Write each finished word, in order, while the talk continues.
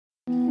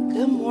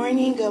Good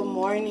morning, good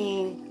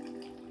morning.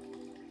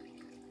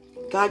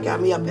 God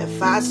got me up at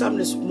 5 something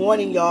this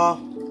morning, y'all.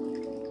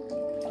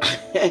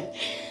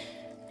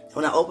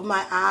 When I opened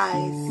my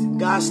eyes,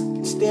 God's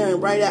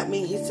staring right at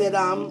me. He said,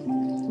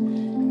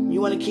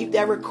 you want to keep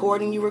that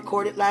recording you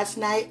recorded last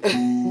night?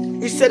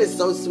 He said it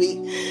so sweet.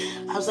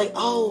 I was like,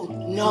 oh,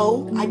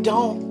 no, I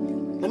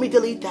don't. Let me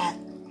delete that.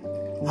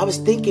 I was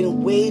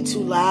thinking way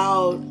too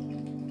loud.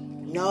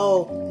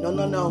 No.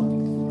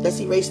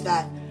 Let's erase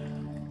that.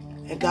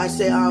 And God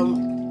said,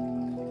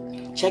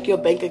 check your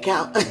bank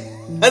account.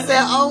 I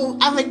said, oh,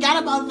 I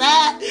forgot about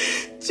that.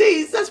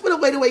 Jeez, that's what a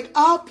way to wake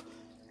up.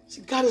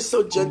 God is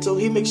so gentle.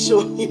 He makes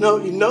sure, you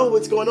know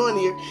what's going on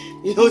here.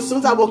 As soon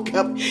as I woke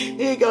up,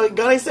 here you go.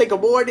 God ain't say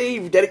good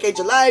morning. You dedicate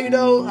your life,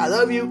 I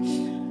love you.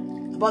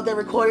 About that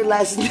recording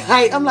last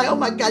night. I'm like, oh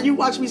my God, you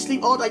watched me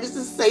sleep all night just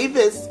to say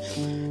this.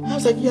 I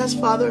was like, yes,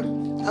 Father,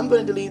 I'm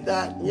going to delete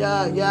that.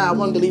 Yeah, I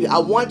want to delete it. I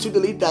want to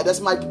delete that. It's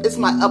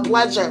a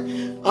pleasure,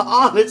 an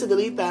honor to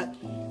delete that.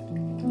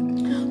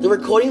 The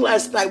recording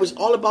last night was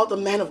all about the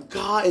man of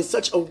God in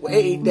such a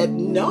way that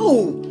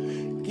no,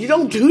 you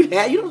don't do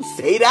that. You don't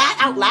say that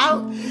out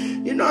loud.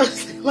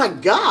 My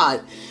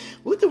God,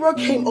 what the world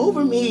came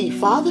over me,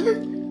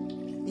 Father?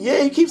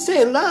 Yeah, you keep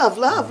saying love.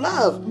 I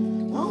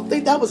don't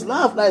think that was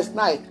love last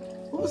night.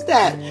 What was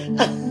that?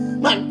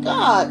 My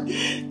God,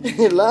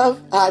 love.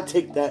 I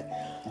take that.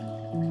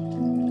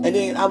 And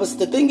then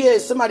the thing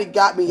is, somebody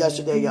got me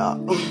yesterday, y'all.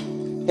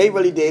 They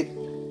really did.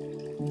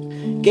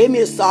 Gave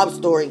me a sob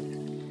story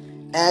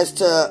as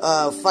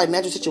to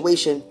financial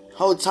situation.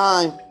 Whole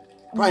time,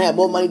 probably had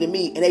more money than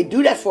me, and they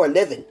do that for a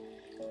living.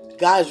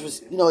 Guys,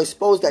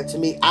 exposed that to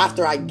me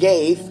after I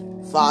gave,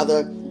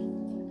 Father. But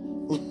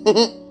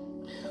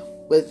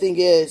the thing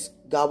is,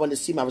 God wanted to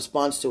see my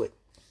response to it,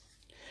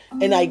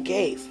 and I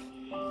gave.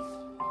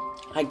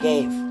 And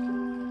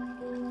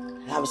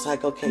I was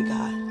like, okay,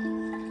 God.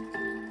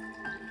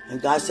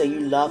 And God said,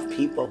 you love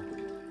people.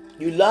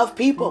 You love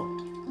people.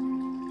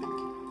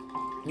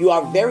 You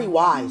are very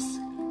wise.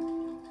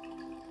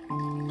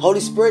 Holy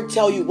Spirit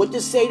tell you what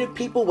to say to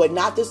people, what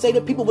not to say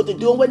to people, what to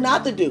do and what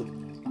not to do.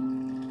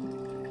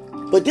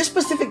 But this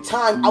specific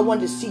time, I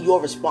wanted to see your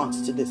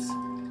response to this.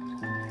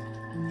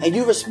 And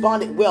you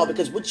responded well,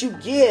 because what you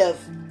give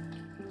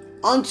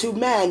unto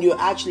man, you're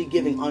actually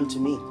giving unto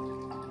me.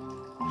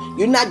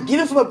 You're not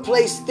giving from a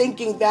place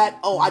thinking that,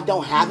 oh, I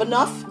don't have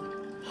enough,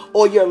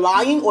 or you're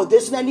lying, or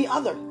this and that and the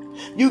other.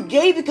 You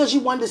gave because you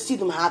wanted to see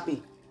them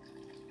happy.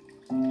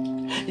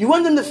 You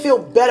want them to feel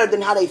better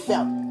than how they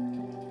felt.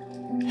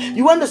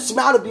 You want the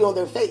smile to be on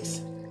their face.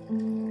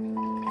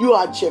 You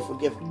are a cheerful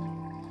giver.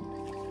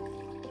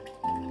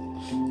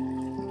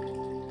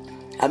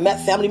 I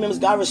met family members.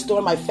 God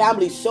restored my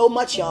family so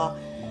much, y'all.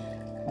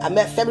 I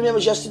met family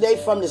members yesterday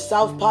from the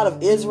south part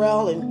of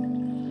Israel,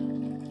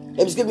 and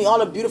they was giving me all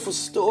the beautiful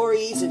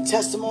stories and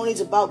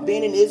testimonies about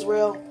being in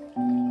Israel.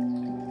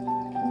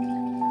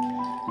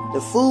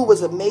 The food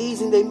was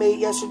amazing they made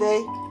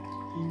yesterday.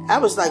 I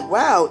was like,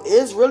 wow,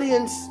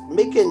 Israelis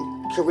making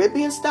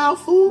Caribbean style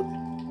food?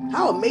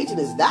 How amazing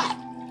is that?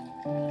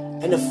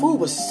 And the food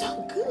was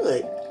so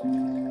good.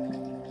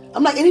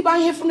 I'm like,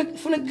 anybody here from the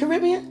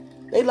Caribbean?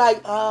 They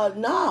like,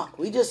 nah,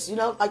 we just,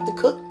 like to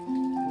cook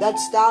that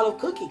style of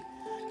cooking.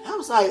 I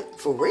was like,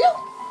 for real?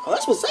 Oh,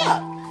 that's what's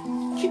up.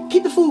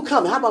 Keep the food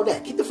coming. How about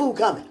that? Keep the food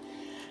coming.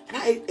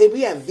 And we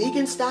had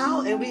vegan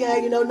style and we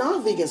had,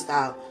 non-vegan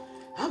style.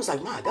 I was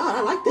like, my God,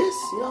 I like this.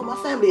 My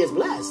family is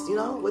blessed,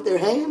 with their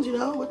hands,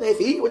 with their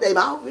feet, with their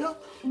mouth,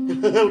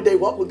 they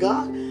walk with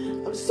God.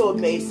 I'm so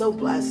amazed, so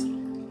blessed.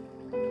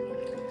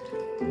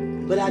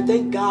 But I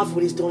thank God for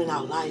what he's doing in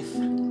our life.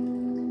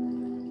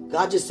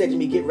 God just said to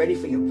me, get ready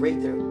for your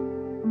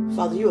breakthrough.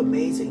 Father, you're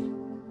amazing.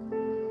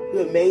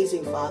 You're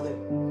amazing, Father.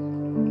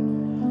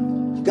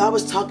 God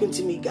was talking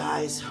to me,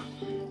 guys,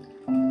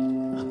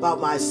 about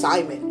my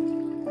assignment.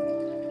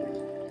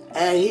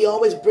 And he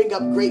always bring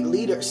up great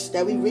leaders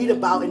that we read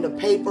about in the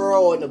paper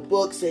or in the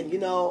books and,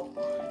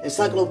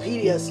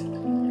 encyclopedias.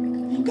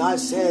 And God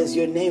says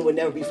your name will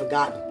never be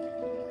forgotten.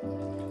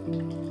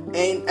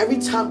 And every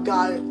time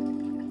God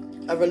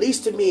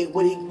released to me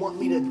what he want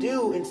me to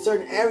do in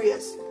certain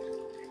areas,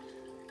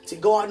 to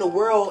go out in the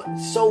world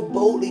so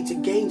boldly, to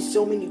gain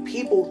so many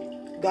people,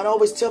 God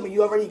always tell me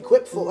you already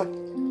equipped for it.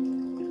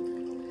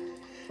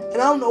 And I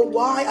don't know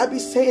why I be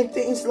saying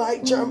things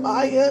like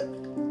Jeremiah,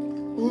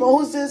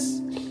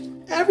 Moses,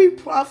 every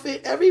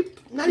prophet,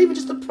 not even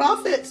just the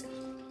prophets,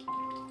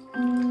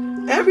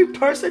 every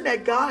person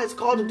that God has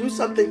called to do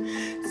something,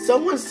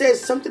 someone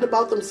says something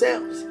about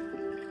themselves.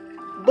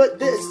 But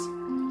this,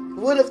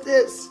 what if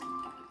this?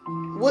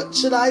 What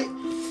should I?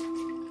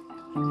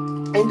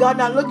 And God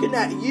not looking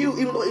at you,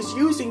 even though he's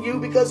using you,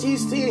 because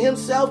he's seeing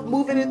himself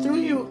moving it through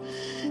you.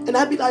 And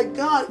I'd be like,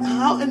 God,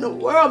 how in the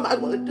world am I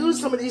going to do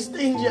some of these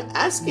things you're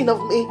asking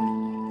of me?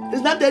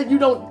 It's not that you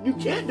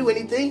can't do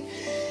anything.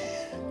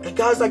 And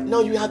God's like, no,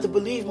 you have to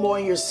believe more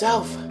in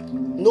yourself.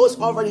 No, it's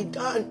already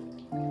done.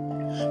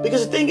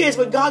 Because the thing is,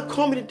 when God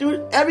called me to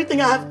do everything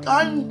I have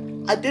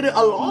done, I did it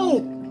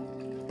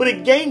alone. But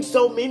it gained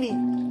so many.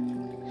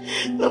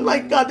 And I'm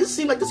like, God, this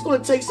seems like it's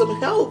going to take some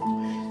help.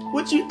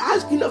 What you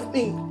asking of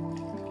me?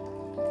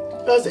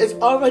 Because it's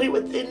already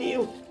within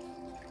you.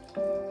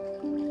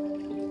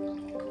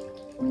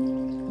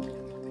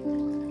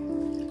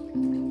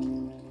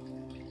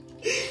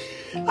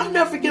 I'll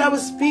never forget, I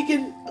was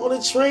speaking on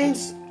the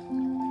trains,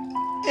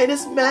 and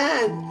this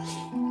man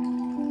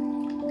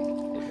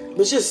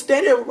was just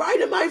standing right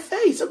in my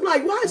face. I'm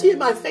like, why is he in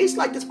my face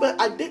like this? But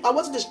I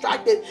wasn't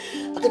distracted.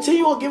 I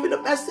continued on giving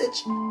the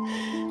message.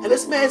 And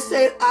this man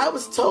said, I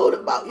was told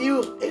about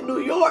you in New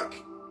York.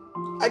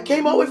 I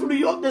came all the way from New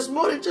York this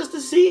morning just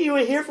to see you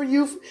and hear from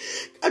you.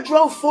 I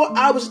drove 4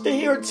 hours to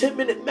hear a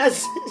 10-minute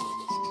message.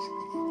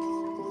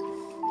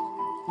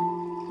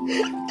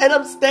 And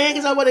I'm staying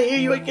because I want to hear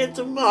you again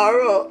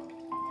tomorrow.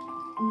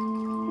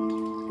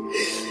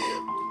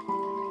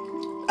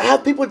 I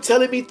have people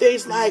telling me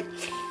things like,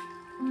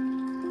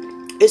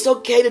 it's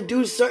okay to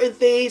do certain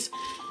things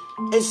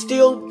and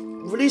still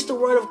release the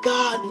word of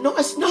God. No,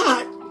 it's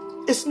not.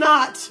 It's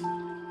not.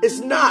 It's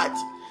not.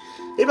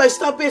 They might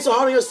stop being so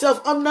hard on yourself.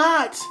 I'm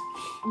not.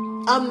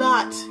 I'm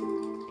not.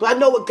 But I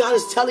know what God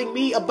is telling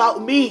me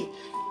about me.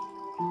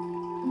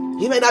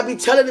 He may not be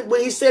telling it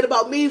what he said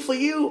about me for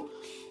you.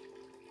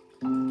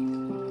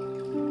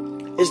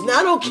 It's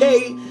not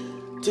okay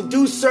to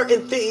do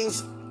certain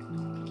things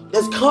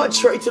that's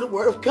contrary to the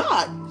word of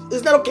God.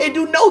 It's not okay to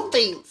do no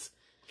things.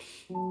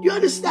 You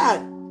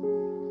understand?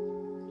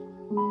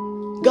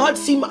 God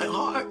see my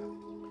heart.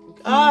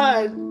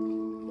 God,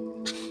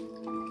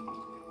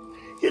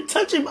 you're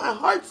touching my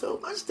heart so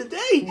much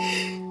today.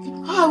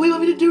 Oh, what do you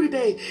want me to do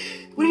today?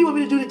 What do you want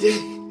me to do today?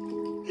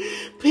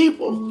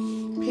 People.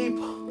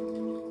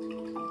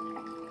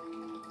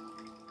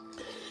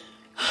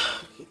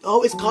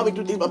 Always call me to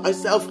do things by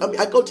myself. I mean,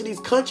 I go to these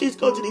countries,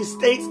 go to these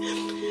states,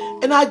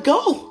 and I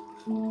go.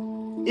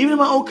 Even in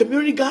my own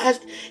community,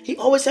 he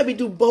always had me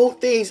do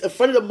bold things in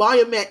front of the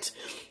monument,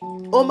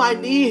 on my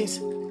knees.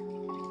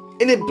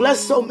 And it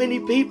blessed so many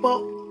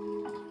people.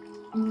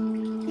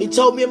 He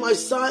told me and my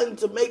son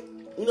to make,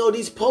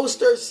 these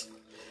posters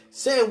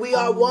saying we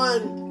are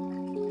one.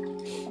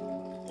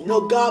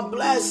 God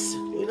bless,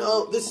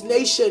 this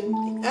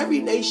nation, every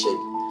nation.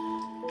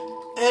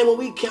 And when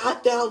we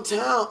got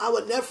downtown, I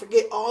would never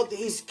forget all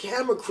these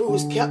camera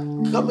crews kept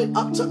coming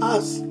up to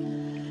us.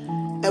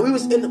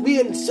 And we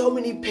in so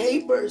many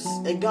papers.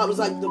 And God was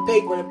like, the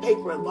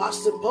paper, and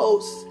Washington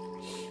Post.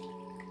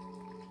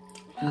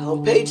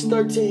 On page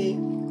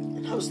 13.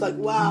 And I was like,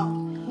 wow.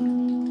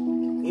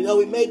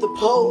 We made the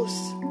post.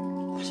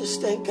 I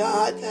just thank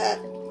God that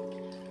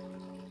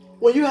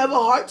when you have a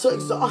heart to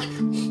exalt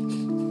Him,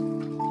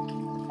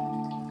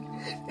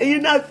 and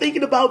you're not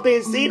thinking about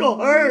being seen or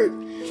heard.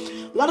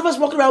 A lot of us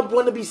walk around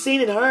wanting to be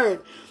seen and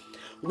heard.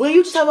 When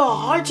you just have a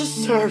heart to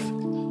serve,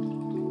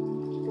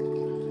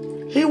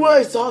 He will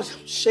exalt you.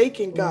 I'm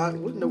shaking, God.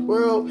 What in the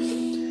world?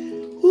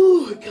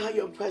 Ooh, God,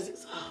 your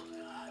presence. Oh,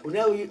 God.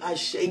 Whenever I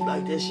shake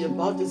like this, you're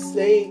about to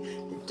say,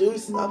 do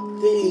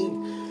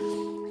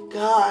something.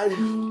 God.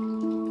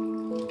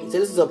 He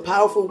said, this is a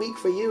powerful week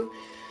for you.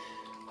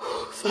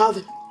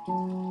 Father.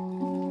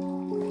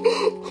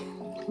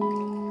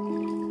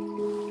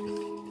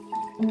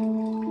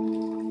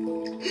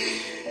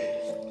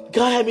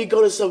 God had me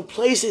go to some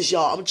places,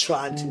 y'all. I'm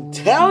trying to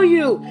tell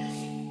you.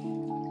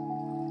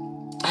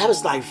 I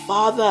was like,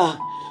 Father,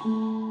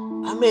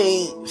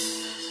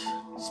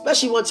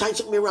 especially one time he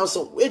took me around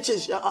some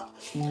witches, y'all.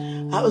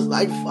 I was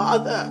like,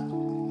 Father.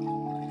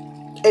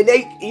 And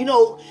they,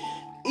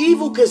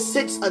 evil can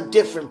sense a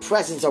different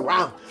presence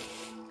around.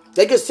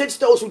 They can sense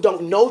those who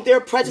don't know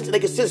their presence, and they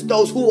can sense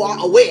those who are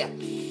aware.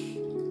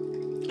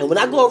 And when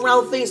I go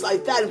around things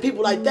like that and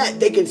people like that,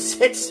 they can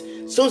sense,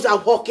 as soon as I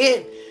walk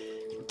in,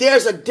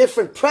 there's a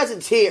different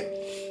presence here.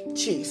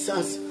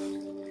 Jesus.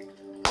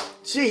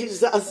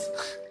 Jesus.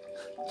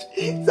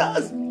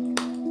 Jesus.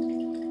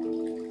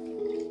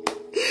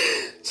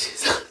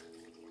 Jesus.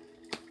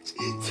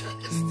 Jesus.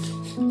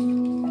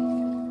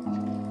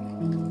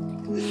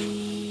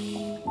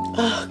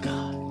 Oh,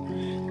 God.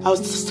 I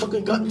was just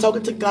talking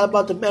to God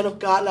about the man of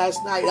God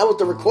last night. That was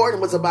the recording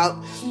was about.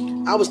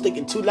 I was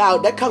thinking too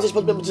loud. That conversation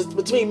was supposed to be just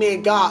between me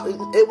and God.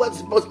 It wasn't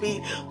supposed to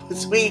be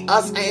between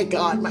us and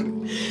God.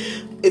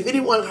 If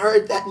anyone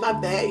heard that, my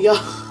bad, y'all.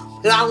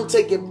 And I don't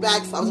take it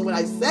back from what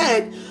I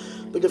said.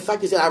 But the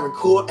fact is that I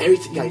record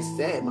everything I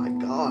said. My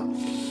God.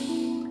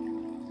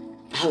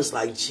 I was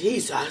like,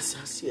 Jesus. I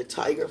see a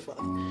tiger.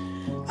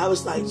 I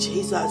was like,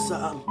 Jesus.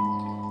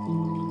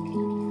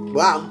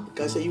 Wow.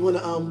 God said, you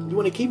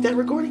wanna keep that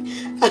recording?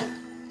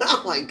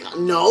 Oh my God,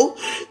 no.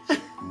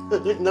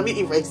 Let me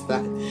erase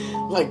that.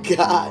 My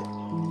God.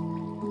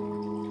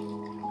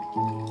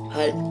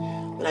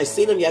 When I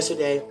seen him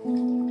yesterday,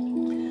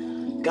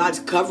 God's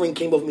covering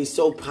came over me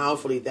so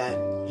powerfully that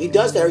He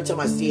does that every time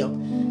I see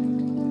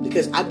Him.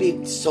 Because I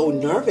be so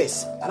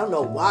nervous. I don't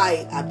know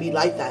why I be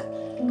like that.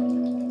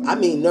 I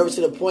mean, nervous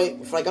to the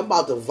point like I'm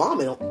about to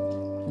vomit.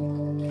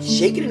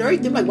 Shaking and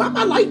everything. Like, why am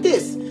I like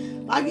this?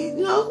 Like,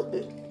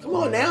 come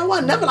on now. I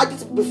was never like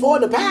this before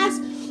in the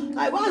past.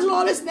 Like, why is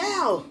all this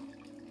now?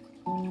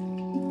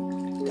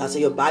 God said,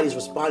 your body's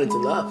responding to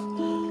love.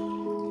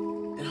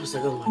 And I was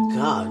like, oh my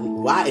God,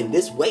 why in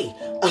this way?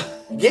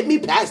 Get me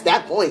past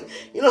that point.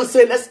 You know what I'm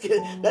saying?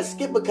 Let's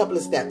skip a couple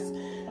of steps.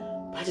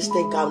 But I just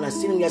thank God when I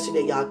seen him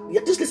yesterday, y'all.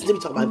 Just listen to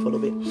me talk about him for a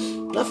little bit.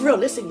 No, for real,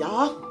 listen,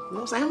 y'all. You know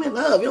what I'm saying? I'm in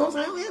love. You know what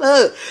I'm saying? I'm in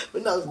love.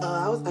 But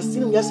no, I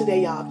seen him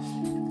yesterday, y'all.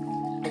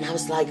 And I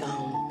was like,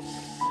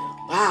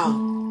 wow.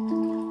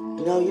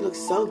 You know, you look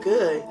so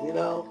good, you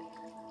know.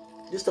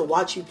 Just to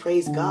watch you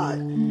praise God.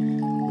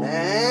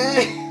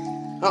 Man.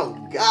 Oh,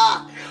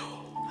 God.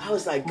 I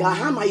was like, God,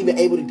 how am I even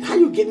able to, how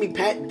you get me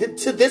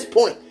to this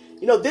point?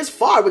 You know, this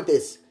far with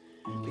this.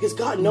 Because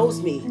God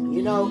knows me.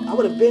 You know, I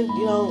would have been,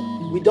 you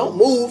know, we don't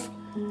move.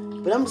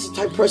 But I'm just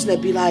the type of person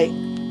that be like,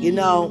 you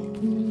know,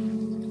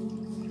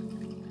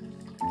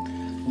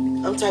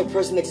 I'm the type of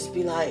person that just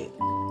be like,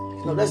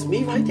 you know, that's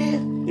me right there.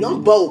 You know,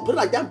 I'm bold. Put it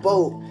like that,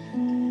 bold.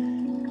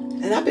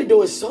 And I've been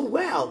doing so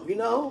well, you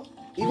know.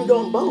 Even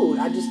though I'm bold,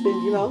 I just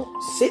been, you know,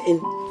 sitting.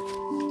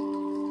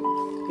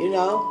 You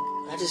know,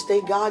 I just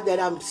thank God that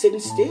I'm sitting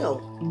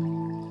still.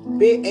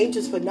 Being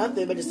anxious for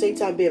nothing, but at the same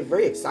time being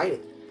very excited.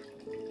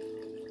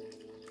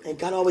 And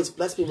God always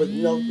blessed me with,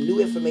 you know, new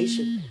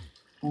information.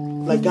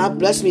 Like God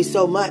blessed me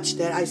so much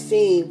that I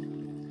seen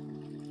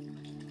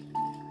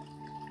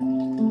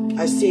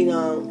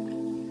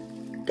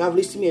God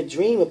released to me a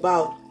dream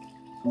about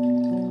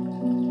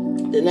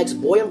the next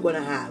boy I'm going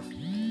to have.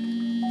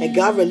 And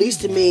God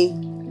released to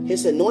me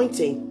his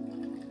anointing.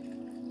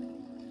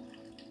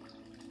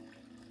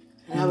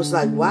 And I was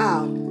like,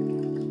 wow.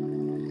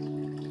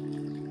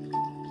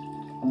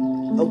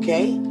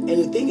 Okay. And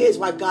the thing is,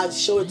 why God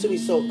showed it to me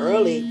so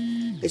early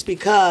is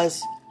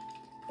because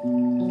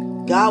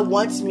God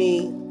wants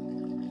me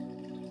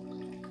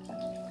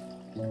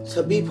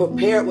to be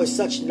prepared with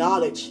such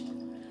knowledge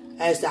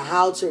as to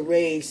how to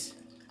raise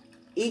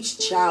each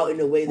child in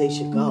the way they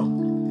should go.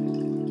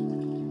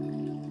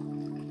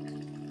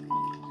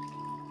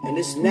 And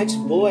this next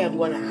boy I'm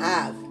going to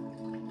have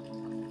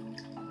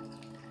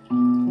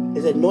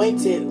is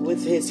anointed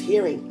with his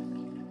hearing.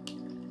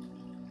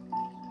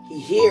 He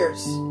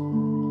hears.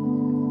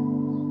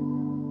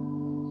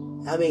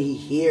 I mean, he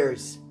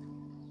hears.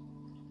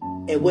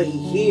 And what he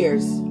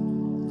hears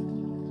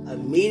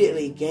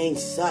immediately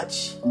gains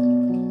such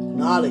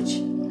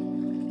knowledge.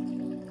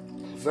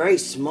 Very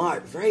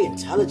smart, very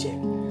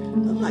intelligent.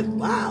 I'm like,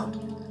 wow.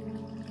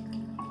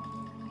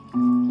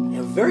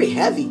 And very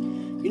heavy.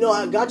 You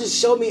know, God just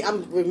showed me,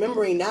 I'm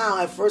remembering now.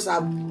 At first I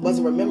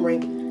wasn't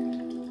remembering.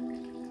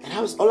 And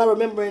all I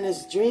remember in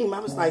this dream, I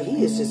was like,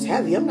 he is just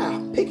heavy. I'm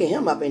not picking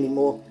him up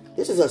anymore.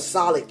 This is a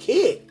solid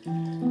kid. You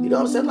know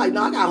what I'm saying? Like,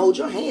 no, I got to hold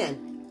your hand.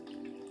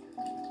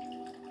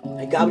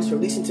 And God was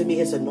releasing to me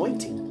his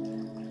anointing.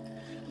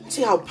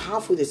 See how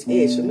powerful this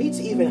is. For me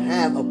to even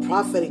have a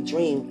prophetic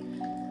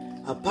dream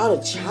about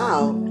a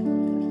child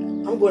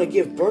I'm going to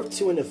give birth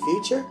to in the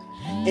future,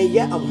 and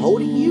yet I'm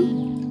holding you.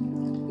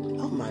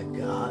 Oh my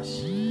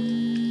gosh.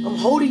 I'm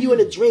holding you in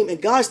a dream,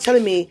 and God's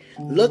telling me,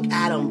 look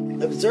at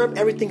him, observe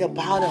everything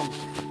about him.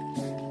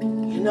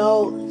 You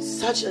know,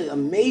 such an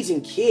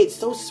amazing kid,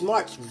 so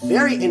smart,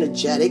 very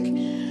energetic.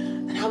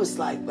 And I was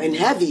like, and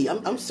heavy.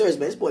 I'm serious,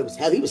 man. This boy was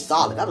heavy. He was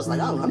solid. I was like,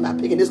 oh, I'm not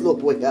picking this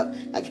little boy up.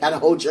 I gotta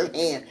hold your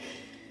hand.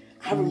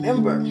 I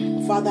remember,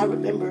 Father, I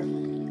remember.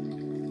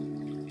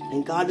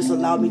 And God just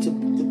allowed me to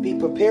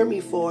prepare me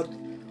for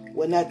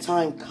when that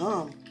time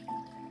come.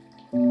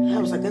 And I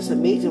was like, that's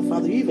amazing,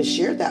 Father. You even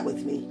shared that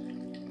with me.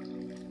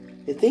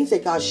 The things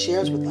that God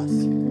shares with us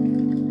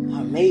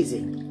are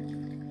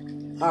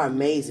amazing. Are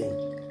amazing.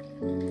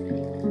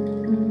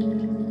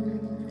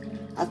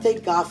 I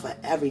thank God for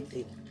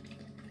everything.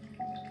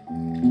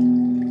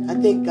 I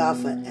thank God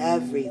for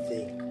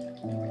everything.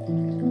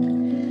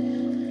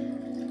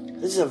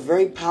 This is a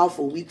very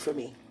powerful week for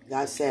me.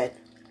 God said,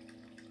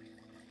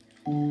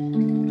 I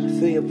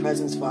feel your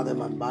presence, Father, in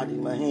my body.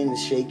 My hand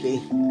is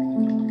shaky.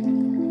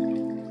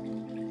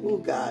 Oh,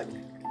 God.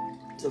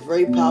 It's a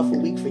very powerful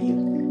week for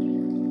you.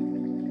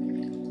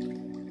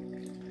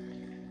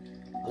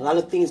 A lot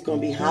of things going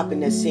to be happening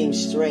that seem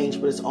strange,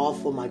 but it's all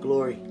for my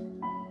glory.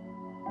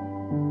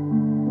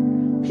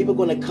 People are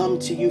going to come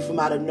to you from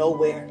out of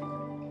nowhere.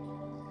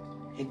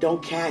 And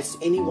don't cast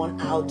anyone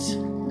out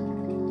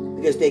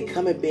because they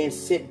come and being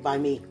sent by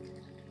me.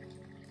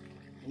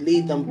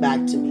 Lead them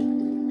back to me.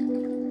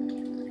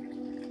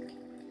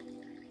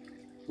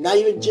 Not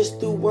even just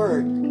through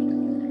word,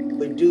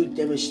 but do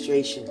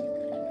demonstration.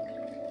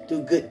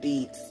 Do good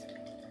deeds.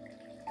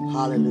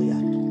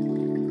 Hallelujah.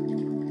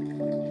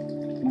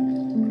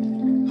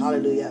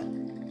 Hallelujah.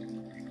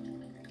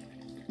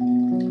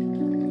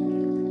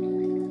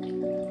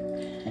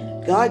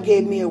 God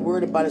gave me a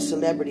word about a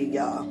celebrity,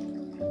 y'all.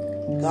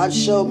 God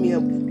showed me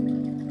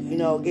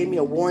gave me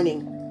a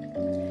warning.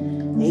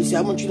 And he said,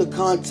 I want you to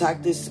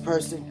contact this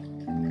person.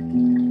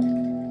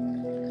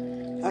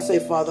 I say,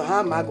 Father, how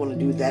am I going to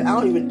do that?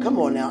 Come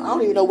on now. I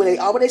don't even know where they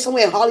are. Were they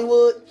somewhere in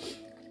Hollywood?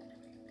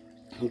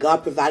 And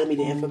God provided me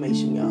the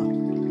information, y'all.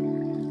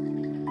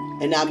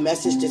 And I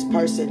messaged this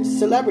person,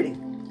 celebrity.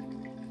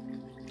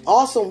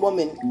 Awesome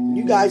woman.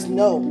 You guys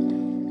know.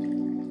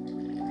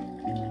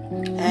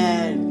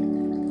 And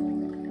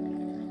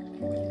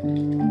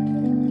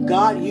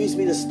God used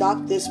me to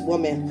stop this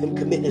woman from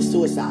committing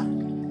suicide.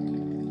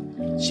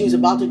 She was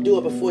about to do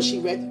it before she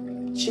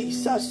read,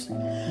 Jesus,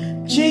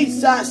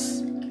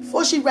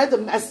 before she read the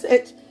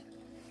message.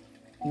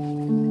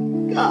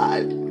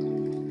 God.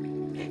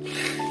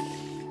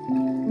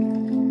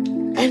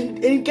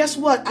 And guess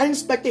what? I didn't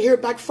expect to hear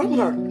back from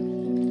her.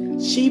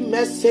 She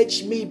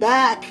messaged me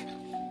back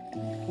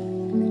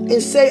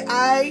and say,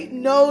 I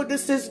know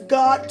this is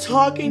God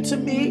talking to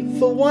me.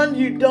 For one,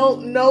 you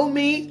don't know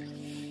me.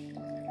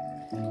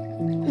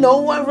 No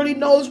one really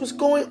knows what's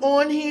going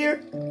on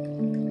here.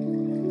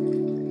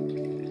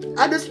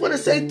 I just want to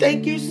say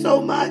thank you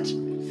so much.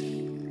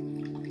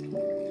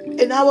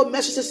 And I would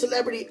message the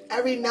celebrity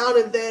every now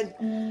and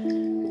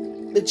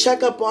then to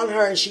check up on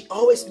her, and she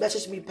always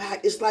messaged me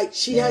back. It's like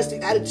she has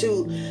the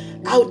attitude,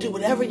 I'll do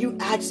whatever you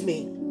ask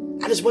me.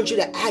 I just want you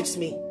to ask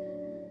me.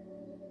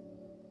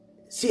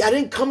 See, I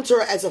didn't come to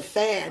her as a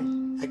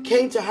fan. I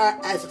came to her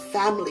as a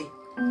family.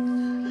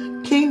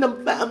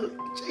 Kingdom family.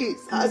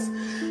 Jesus.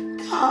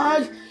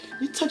 God,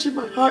 you're touching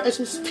my heart as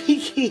I'm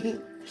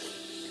speaking.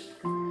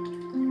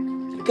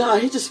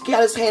 God, he just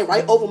got his hand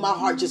right over my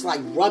heart, just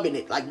like rubbing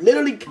it. Like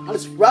literally, God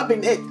is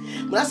rubbing it.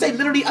 When I say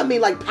literally, I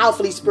mean like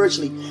powerfully,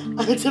 spiritually.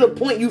 To the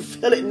point you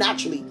feel it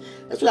naturally.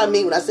 That's what I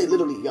mean when I say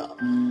literally, y'all.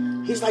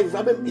 He's like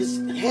rubbing his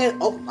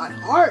hand over my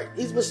heart.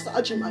 He's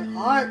massaging my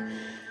heart.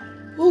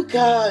 Oh,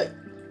 God.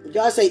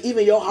 God say,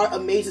 even your heart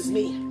amazes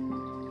me.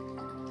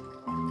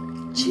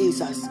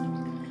 Jesus.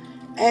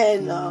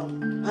 And,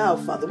 oh,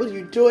 Father, what are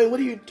you doing? What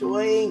are you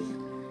doing?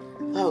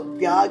 Oh,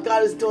 God.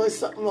 God is doing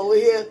something over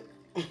here.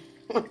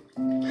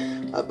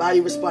 My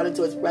body responded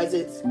to his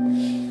presence.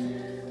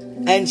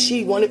 And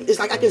she wanted, it's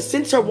like I can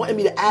sense her wanting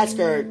me to ask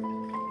her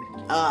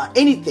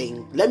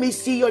anything. Let me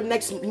see your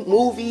next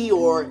movie,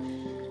 or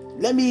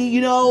let me,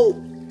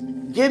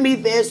 give me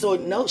this, or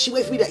no. She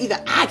waited for me to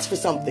either ask for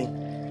something.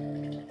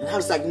 And I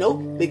was like,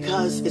 nope,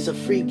 because it's a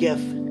free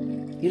gift.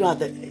 You don't have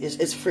to,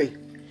 it's free.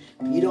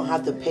 You don't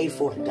have to pay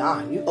for a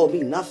dime. You owe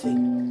me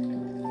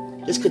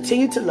nothing. Just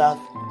continue to love.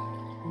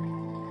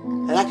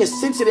 And I can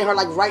sense it in her,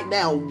 like right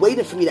now,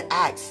 waiting for me to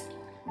ask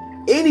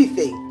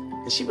anything.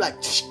 And she'd be like,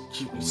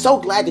 so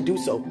glad to do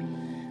so.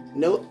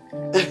 Nope.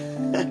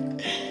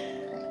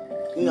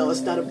 No,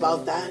 it's not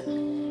about that.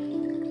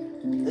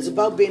 It's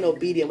about being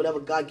obedient whenever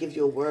God gives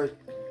you a word.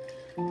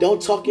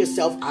 Don't talk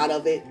yourself out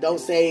of it. Don't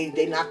say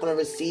they're not going to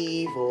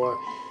receive, or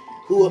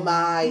who am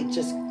I?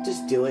 Just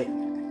do it.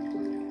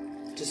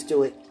 Just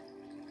do it.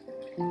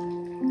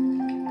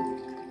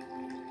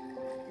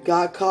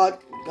 God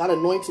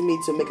anointed me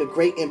to make a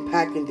great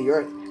impact in the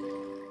earth.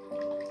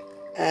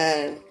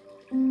 And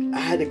I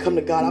had to come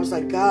to God. I was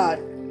like, God,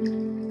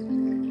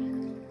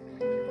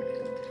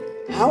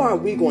 how are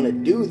we going to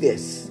do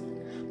this?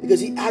 Because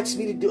he asked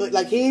me to do it.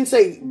 Like, he didn't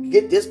say,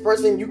 get this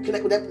person, you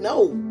connect with that.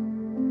 No,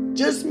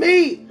 just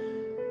me.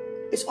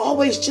 It's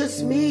always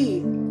just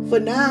me for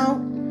now.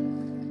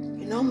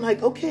 I'm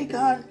like, okay,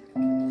 God,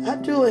 I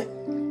do it.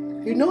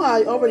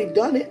 I already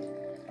done it.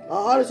 My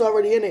heart is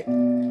already in it.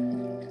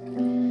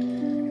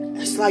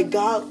 It's like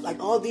God, like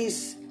all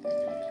these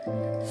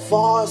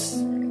false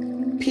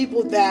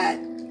people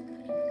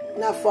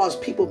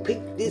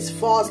these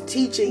false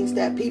teachings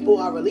that people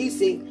are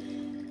releasing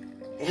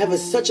have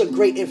such a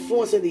great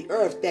influence in the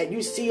earth that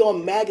you see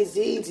on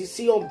magazines, you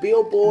see on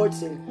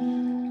billboards,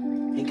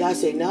 and God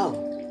said, no.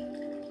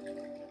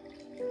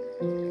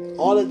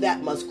 All of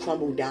that must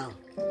crumble down.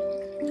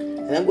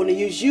 And I'm going to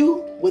use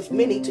you with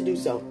many to do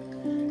so.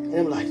 And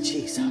I'm like,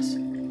 Jesus.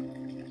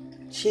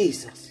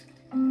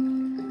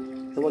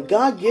 And when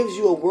God gives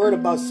you a word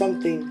about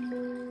something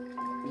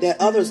that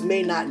others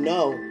may not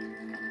know,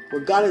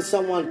 regarding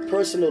someone's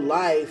personal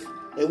life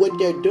and what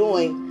they're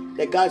doing,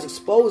 that God's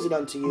exposing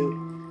unto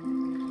you,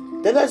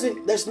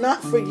 that's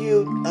not for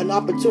you an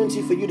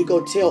opportunity for you to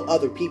go tell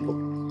other people.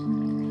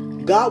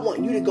 God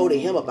wants you to go to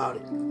him about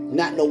it,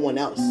 not no one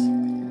else.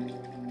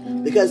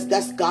 Because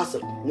that's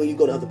gossip when you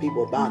go to other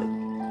people about it.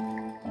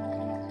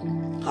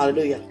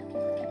 Hallelujah.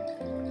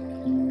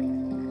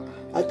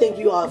 I thank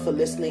you all for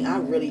listening. I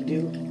really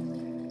do.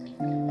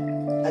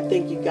 I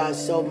thank you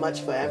guys so much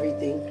for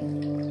everything.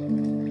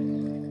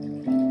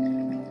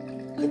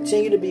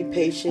 Continue to be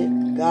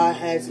patient. God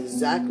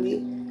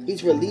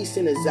he's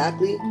releasing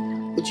exactly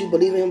what you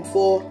believe in him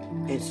for,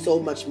 and so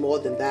much more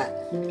than that.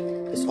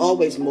 It's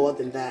always more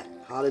than that.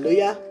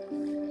 Hallelujah.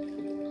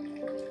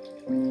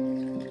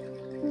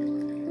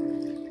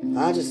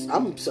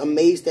 I'm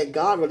amazed that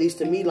God released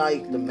to me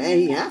like the man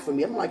he had for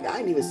me. I'm like, I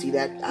didn't even see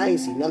that. I ain't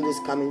see none of this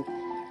coming.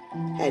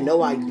 Had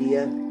no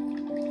idea.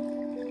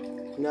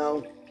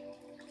 No.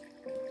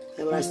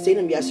 And when I seen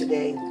him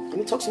yesterday, let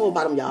me talk some more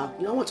about him, y'all.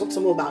 I want to talk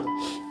some more about him.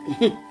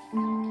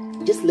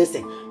 Just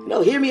listen.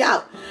 Hear me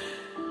out.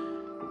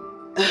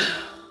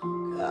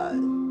 God.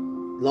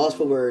 Lost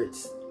for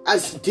words. I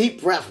just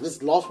deep breath.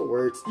 Just lost for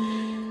words.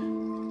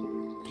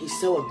 He's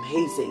so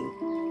amazing.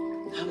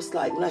 I was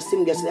like, when I seen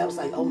him yesterday, I was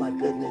like, oh my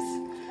goodness.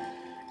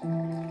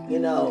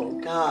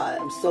 God,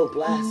 I'm so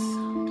blessed.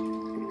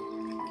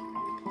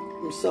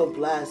 I'm I'm so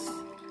blessed.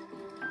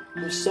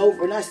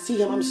 When I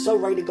see him, I'm so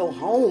ready to go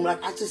home.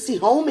 Like, I just see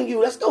home in you.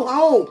 Let's go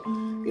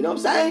home. You know what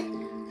I'm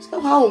saying? Let's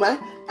go home, man.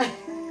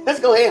 Let's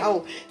go head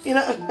home. You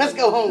know, let's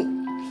go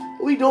home.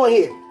 What we doing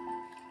here?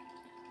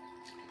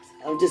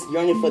 I'm just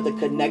yearning for the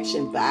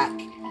connection back.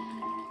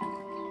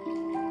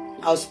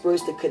 Our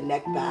spirits to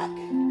connect back.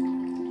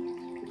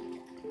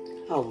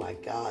 Oh my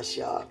gosh,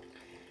 y'all.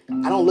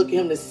 I don't look at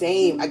him the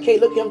same. I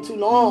can't look at him too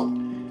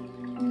long.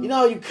 You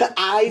know, you cut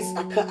eyes.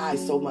 I cut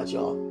eyes so much,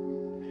 y'all.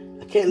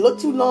 I can't look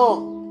too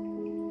long.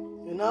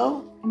 You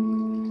know?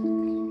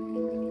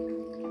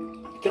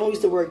 I can only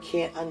use the word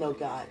can't. I know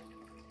God.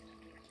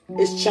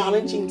 It's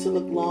challenging to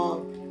look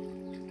long.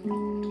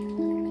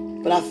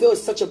 But I feel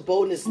it's such a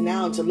boldness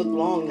now to look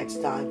long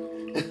next time.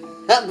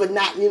 But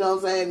not, you know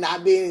what I'm saying,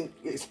 not being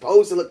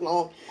exposed to look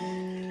long.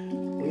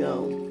 You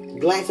know,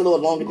 glance a little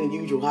longer than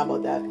usual. How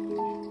about that?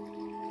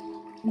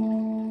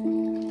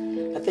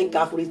 I thank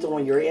God for what he's doing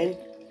on your end.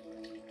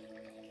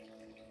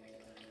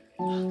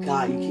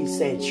 God, you keep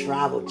saying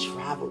travel,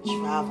 travel,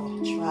 travel,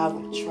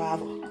 travel,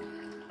 travel.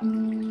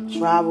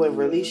 Travel and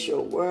release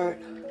your word.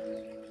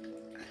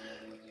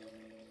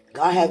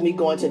 God has me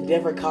going to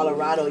Denver,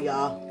 Colorado,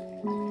 y'all.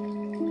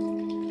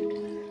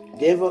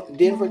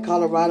 Denver,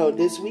 Colorado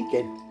this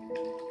weekend.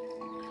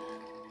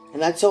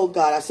 And I told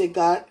God, I said,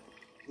 God,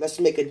 let's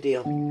make a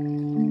deal.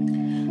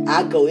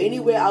 I go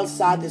anywhere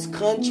outside this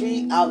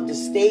country, out the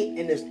state,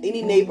 in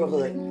any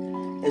neighborhood,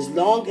 as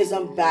long as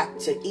I'm back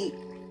to eat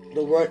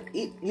the word,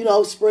 eat, you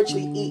know,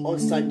 spiritually eat on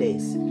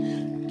Sundays.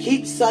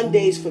 Keep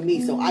Sundays for me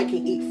so I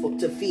can eat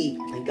to feed.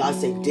 And God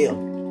said, deal.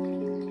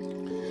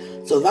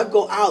 So if I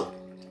go out,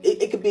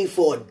 it could be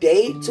for a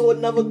day to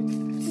another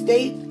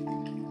state.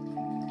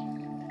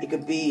 It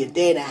could be a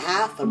day and a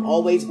half. I'm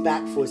always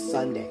back for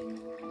Sunday.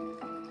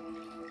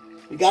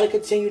 We got to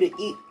continue to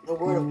eat the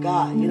word of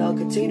God, you know,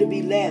 continue to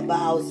be led by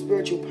our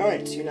spiritual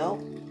parents, you know.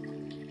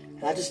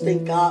 And I just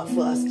thank God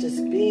for us just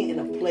being in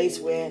a place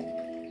where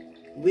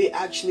we're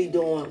actually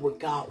doing what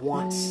God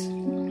wants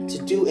to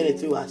do in and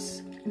through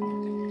us.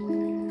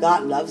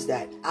 God loves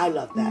that. I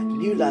love that.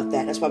 You love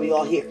that. That's why we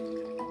all here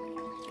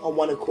on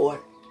one accord.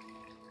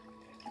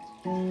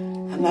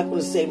 I'm not going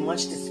to say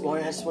much this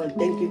morning. I just want to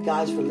thank you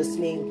guys for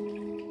listening.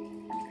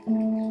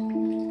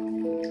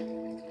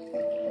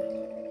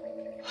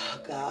 Oh,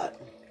 God.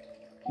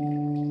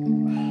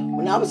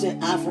 When I was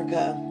in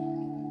Africa,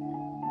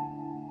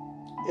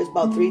 it was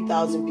about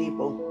 3,000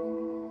 people.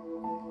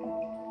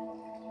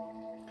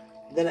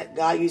 Then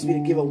God used me to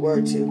give a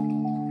word to.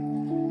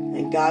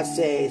 And God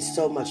said it's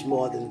so much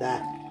more than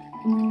that.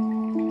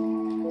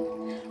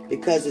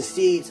 Because the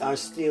seeds are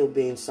still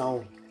being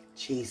sown.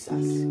 Jesus.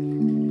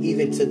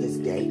 Even to this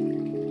day.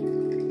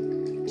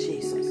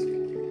 Jesus.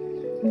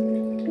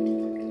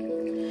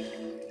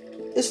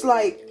 It's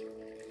like,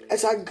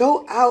 as I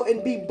go out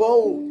and be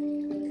bold,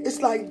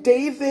 it's like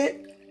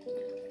David,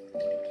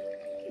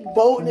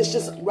 boldness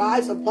just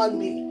rise upon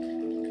me.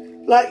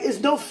 Like, it's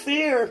no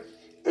fear.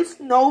 It's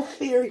no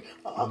fear.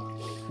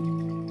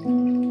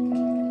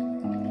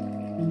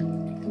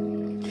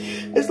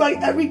 It's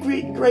like every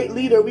great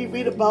leader we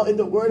read about in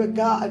the Word of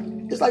God.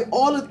 It's like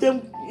all of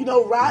them, you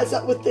know, rise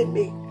up within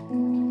me.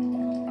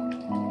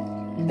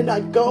 And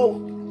I go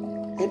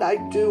and I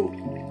do.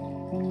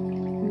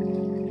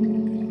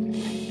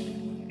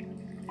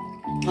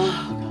 Oh,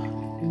 God.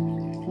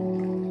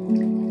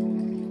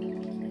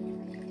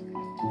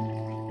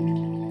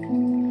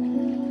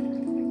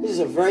 This is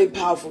a very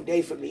powerful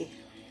day for me.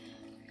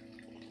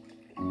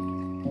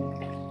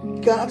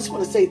 God, I just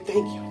want to say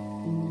thank you.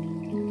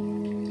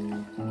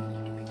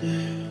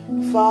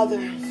 Father, I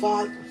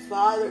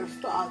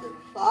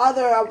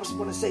just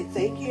want to say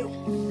thank you.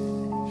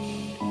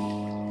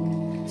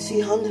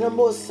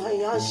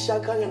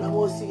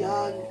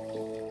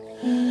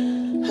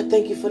 I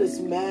thank you for this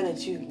man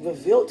that you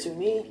revealed to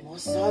me.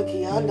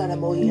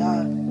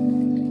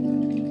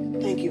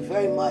 Thank you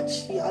very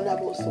much.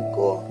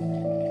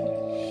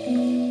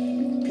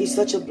 He's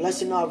such a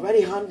blessing already.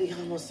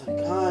 It's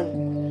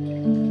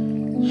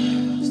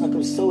like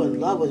I'm so in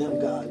love with him,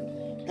 God.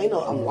 I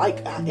know I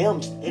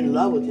am in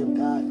love with him,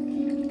 God.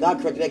 God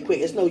corrected that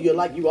quick. It's no you're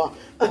like you are.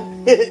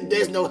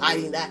 There's no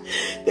hiding that.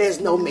 There's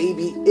no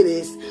maybe. It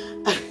is.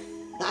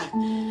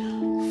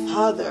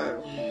 Father,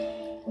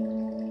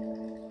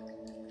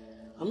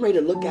 I'm ready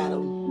to look at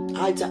him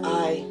eye to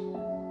eye.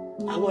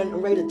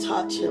 I'm ready to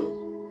touch him.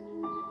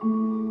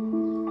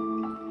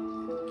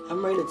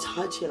 I'm ready to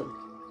touch him.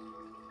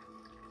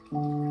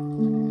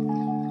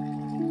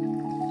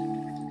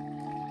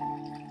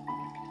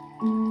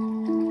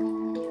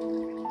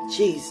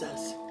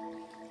 Jesus.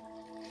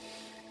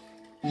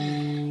 I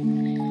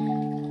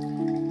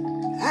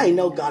ain't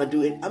know God to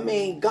do it. I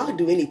mean, God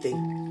do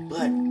anything.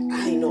 But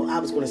I ain't know I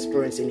was going to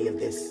experience any of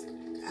this.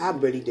 I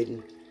really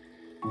didn't.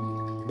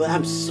 But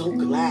I'm so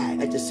glad.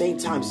 At the same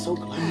time, so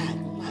glad.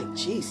 I'm like,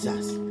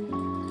 Jesus.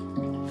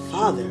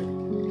 Father,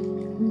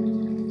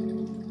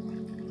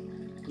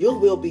 your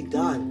will be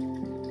done.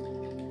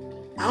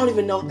 I don't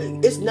even know.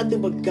 It's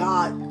nothing but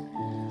God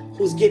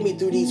who's getting me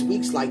through these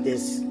weeks like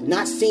this.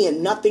 Not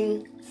seeing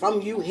nothing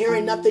from you,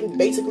 hearing nothing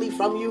basically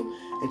from you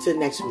until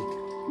next week.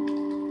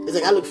 It's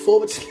like I look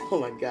forward to, oh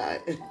my God,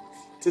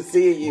 to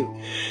seeing you.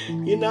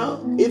 You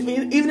know,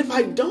 even if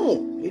I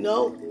don't, you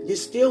know, you're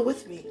still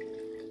with me.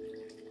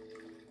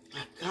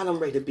 God, I'm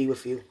ready to be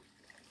with you.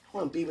 I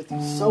want to be with you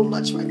so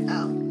much right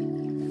now.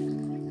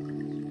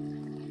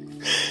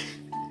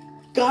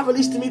 God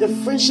released to me the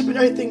friendship and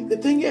everything. The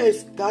thing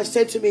is, God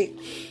said to me,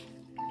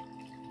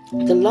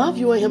 the love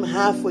you and him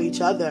have for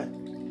each other,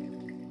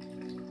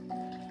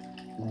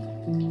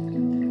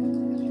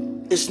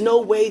 there's no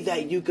way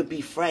that you could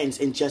be friends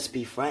and just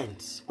be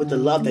friends with the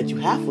love that you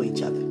have for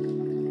each other.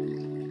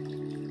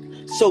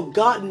 So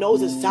God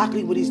knows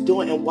exactly what he's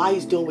doing and why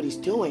he's doing what he's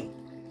doing.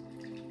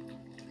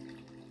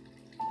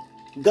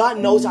 God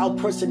knows our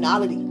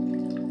personality.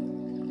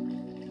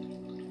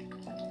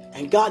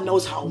 And God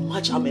knows how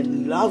much I'm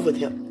in love with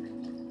him.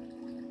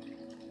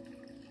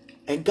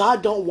 And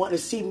God don't want to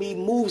see me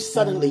move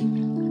suddenly.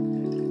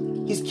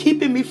 He's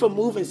keeping me from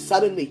moving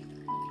suddenly.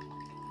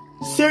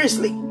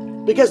 Seriously.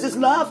 Because this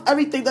love,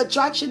 everything, the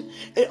attraction,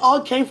 it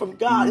all came from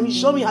God. And he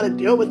showed me how to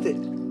deal with it.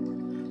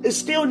 It's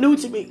still new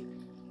to me.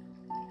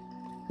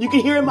 You can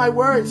hear in my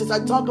words as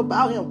I talk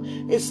about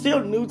him. It's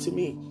still new to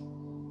me.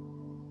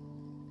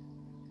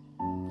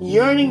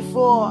 Yearning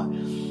for,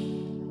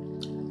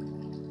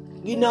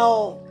 you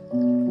know,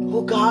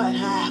 what God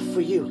has for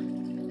you.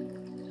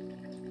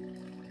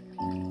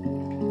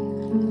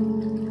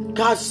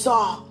 God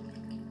saw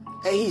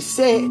and he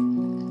said,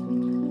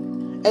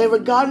 and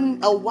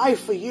regarding a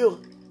wife for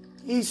you,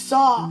 he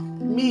saw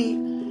me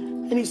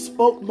and he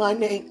spoke my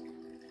name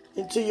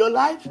into your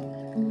life.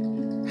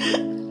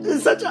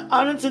 It's such an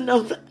honor to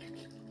know that.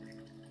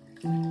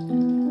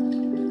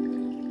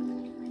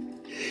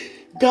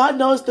 God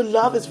knows the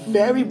love is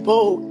very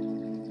bold,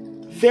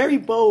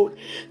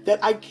 that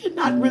I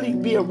cannot really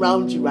be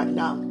around you right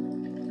now.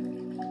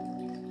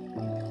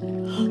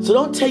 So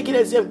don't take it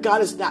as if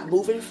God is not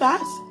moving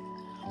fast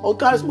or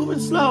God is moving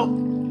slow.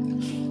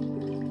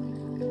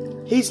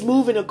 He's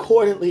moving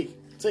accordingly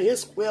to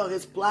his will,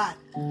 his plan.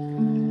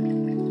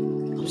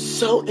 I'm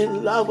so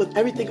in love with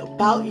everything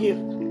about you.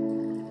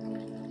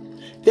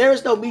 There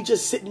is no me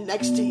just sitting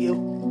next to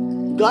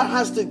you. God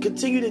has to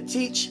continue to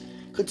teach,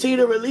 continue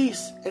to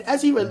release. And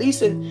as he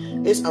releases,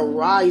 it's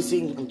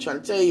arising. I'm trying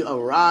to tell you,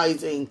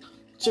 arising.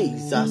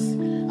 Jesus.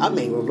 I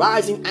mean,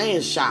 arising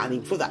and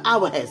shining, for the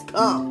hour has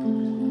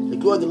come. The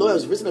glory of the Lord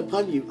has risen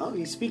upon you. Oh,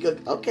 you speak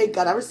of, okay,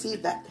 God, I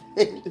received that.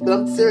 But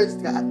I'm serious,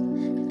 God.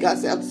 God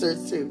said I'm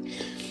serious too.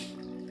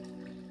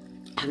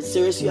 I'm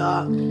serious,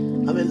 y'all.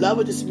 I'm in love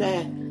with this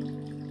man.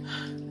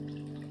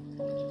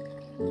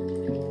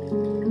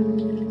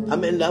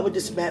 I'm in love with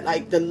this man.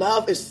 Like, the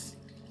love is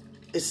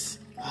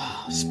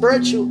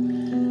spiritual.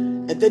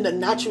 And then the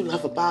natural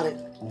love about it.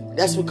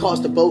 That's what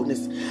caused the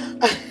boldness.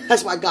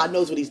 That's why God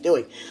knows what he's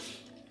doing.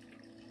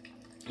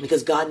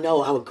 Because God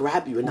knows I would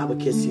grab you and I would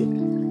kiss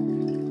you.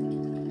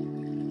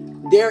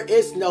 There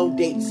is no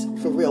dates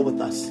for real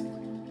with us.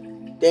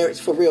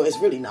 For real, it's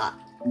really not.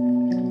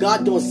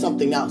 God doing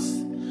something else.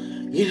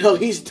 You know,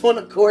 he's doing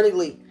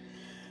accordingly.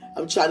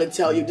 I'm trying to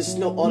tell you, this is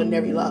no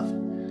ordinary love.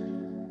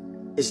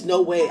 There's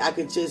no way I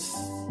could just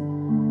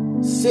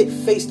sit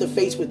face to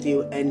face with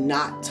you and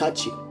not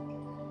touch you.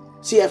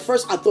 See, at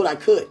first I thought I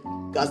could.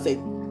 God said,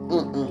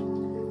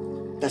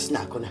 that's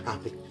not going to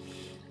happen.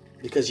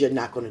 Because you're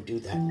not going to do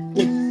that.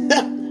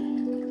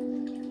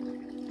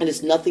 And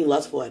it's nothing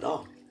lustful at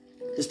all.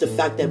 It's the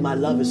fact that my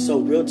love is so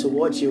real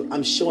towards you.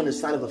 I'm showing a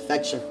sign of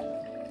affection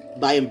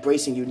by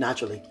embracing you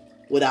naturally,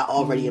 what I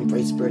already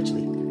embraced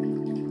spiritually.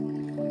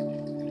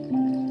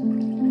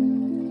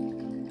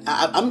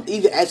 I'm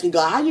even asking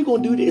God, how you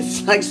going to do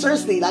this? Like,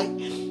 seriously, like,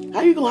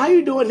 how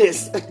you doing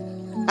this?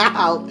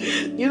 How?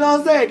 You know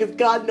what I'm saying? Because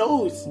God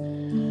knows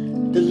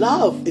the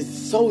love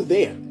is so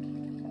there.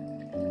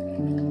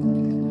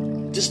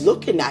 Just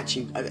looking at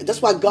you.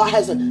 That's why God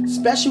has a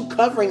special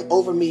covering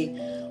over me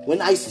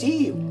when I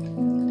see you.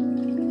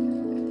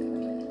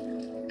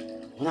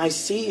 When I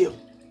see you.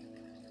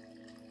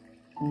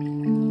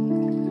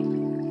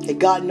 And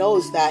God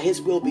knows that his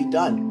will be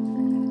done.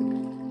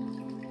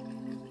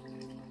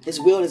 His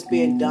will is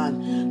being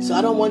done. So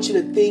I don't want you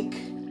to think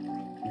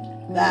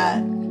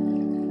that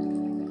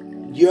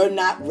you're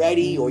not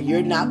ready or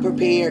you're not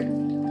prepared.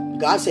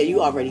 God said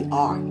you already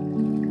are.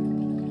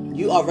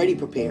 You already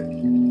prepared.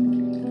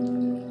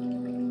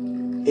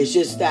 It's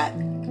just that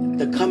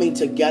the coming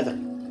together.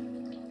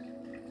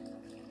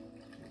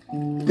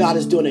 God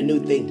is doing a new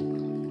thing.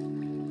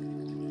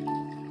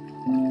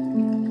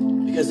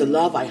 Because the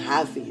love I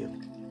have for you.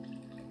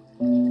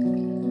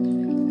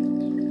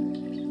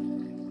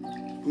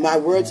 My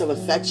words of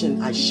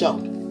affection, I show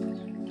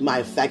my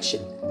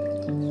affection.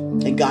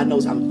 And God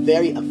knows I'm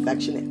very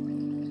affectionate.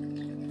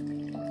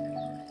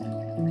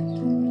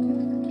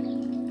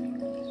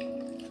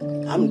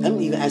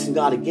 I'm even asking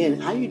God again,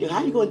 how you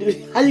gonna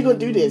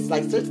do this?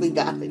 Like, seriously,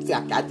 God,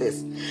 I got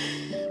this.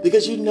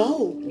 Because you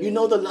know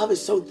the love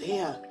is so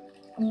there.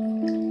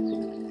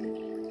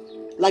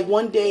 Like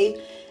one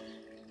day,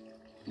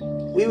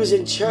 we was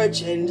in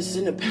church, and this is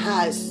in the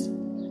past.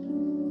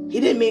 He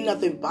didn't mean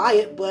nothing by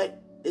it,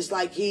 but it's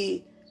like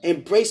he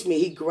embraced me.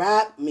 He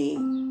grabbed me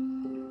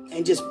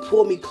and just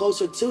pulled me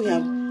closer to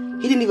him.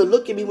 He didn't even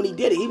look at me when he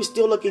did it. He was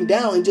still looking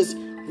down and just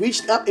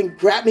reached up and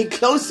grabbed me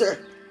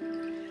closer.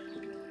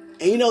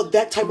 And you know,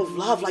 that type of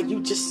love, like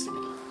you just,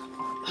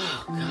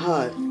 oh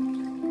God,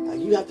 like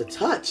you have to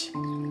touch.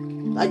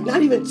 Like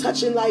not even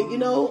touching, like, you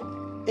know,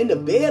 in the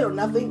bed or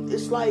nothing.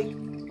 It's like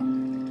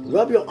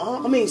rub your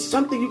arm. I mean,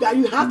 something you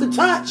have to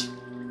touch.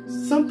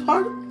 Some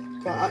part of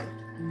God.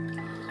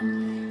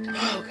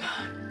 Oh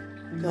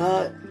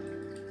God.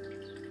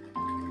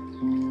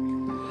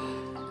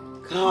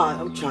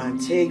 God, I'm trying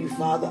to tell you,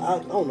 Father, I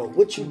don't know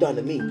what you done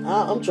to me.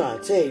 I'm trying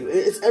to tell you.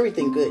 It's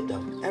everything good,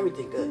 though.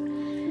 Everything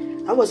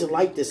good. I wasn't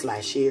like this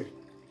last year.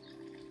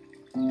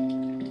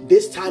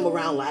 This time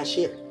around last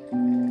year.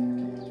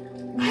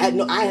 I had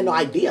no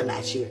idea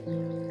last year.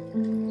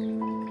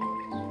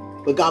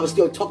 But God was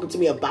still talking to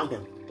me about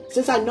him.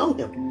 Since I know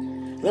him.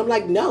 And I'm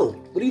like, no.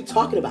 What are you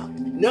talking about?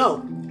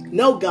 No.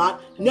 No, God.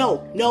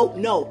 No. No.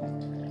 No.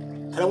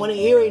 I don't want to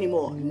hear it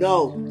anymore.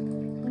 No.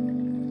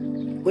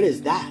 What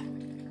is that?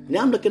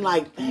 Now I'm looking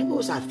like, man, what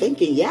was I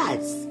thinking?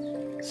 Yes.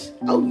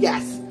 Oh,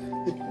 yes.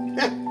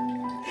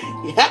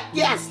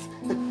 Yes.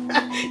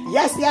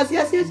 Yes.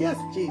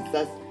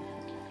 Jesus.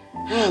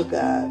 Oh,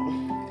 God.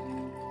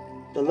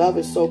 The love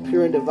is so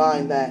pure and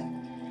divine that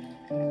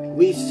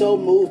we so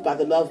moved by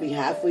the love we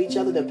have for each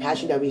other, the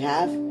passion that we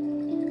have,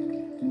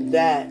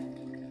 that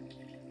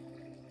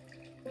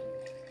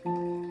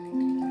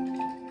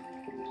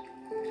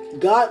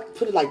God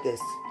put it like this.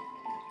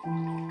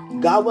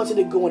 God wants it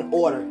to go in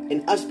order.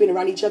 And us being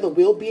around each other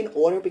will be in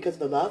order because of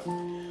the love.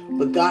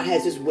 But God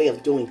has his way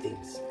of doing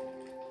things.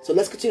 So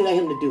let's continue to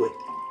let him to do it.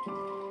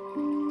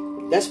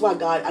 That's why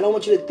God, I don't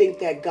want you to think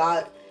that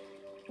God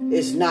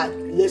is not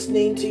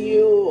listening to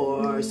you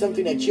or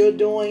something that you're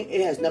doing.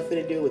 It has nothing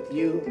to do with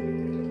you.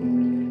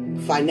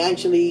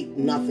 Financially,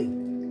 nothing.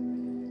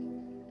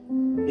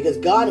 Because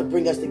God will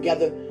bring us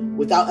together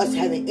without us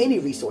having any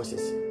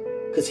resources.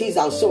 Because he's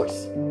our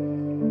source.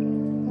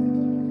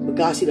 But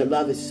God, see, the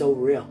love is so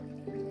real.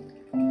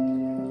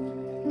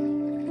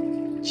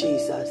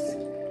 Jesus.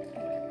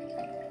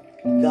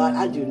 God,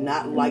 I do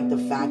not like the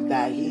fact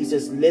that he's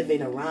just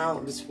living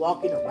around, just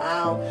walking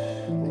around,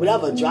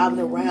 whatever, driving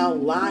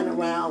around, lying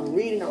around,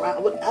 reading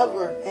around,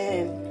 whatever.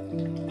 And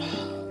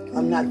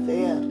I'm not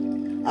there.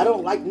 I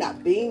don't like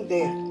not being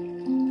there.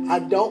 I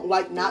don't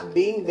like not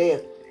being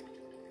there.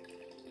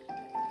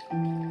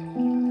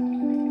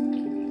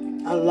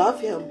 I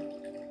love him.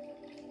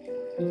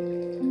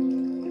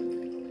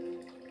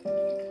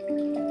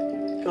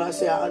 God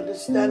said, I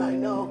understand, I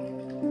know.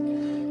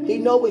 He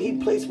know what he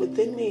placed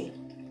within me.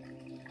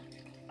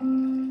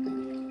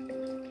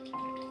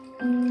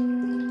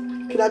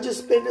 Can I just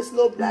spend this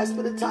little last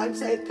bit of time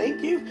saying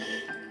thank you?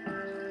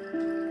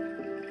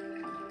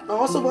 I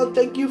also want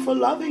to thank you for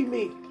loving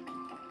me.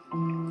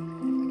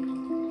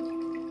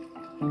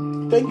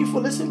 Thank you for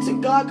listening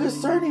to God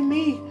concerning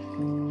me.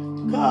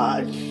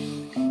 God.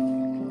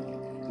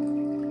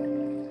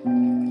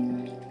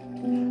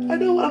 I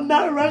know I'm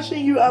not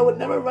rushing you. I would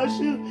never rush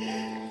you.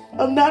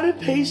 I'm not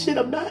impatient.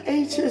 I'm not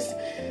anxious.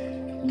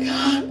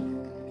 God,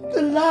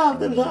 the love.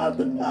 The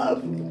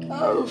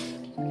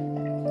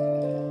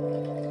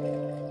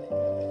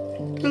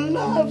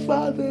love,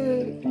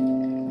 Father.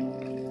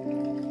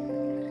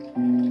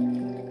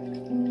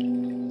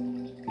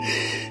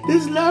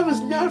 This love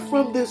is not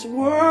from this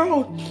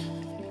world.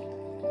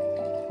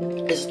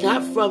 It's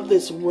not from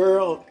this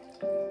world.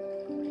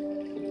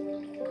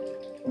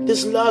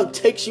 This love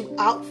takes you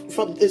out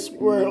from this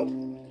world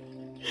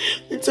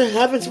into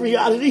heaven's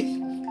reality.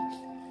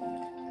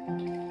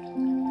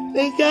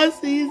 And God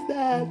sees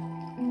that.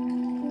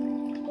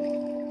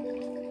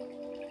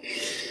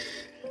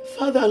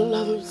 Father, I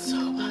love him so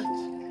much.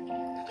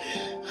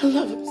 I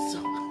love him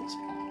so much.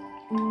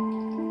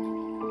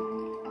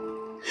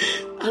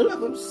 I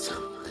love him so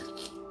much.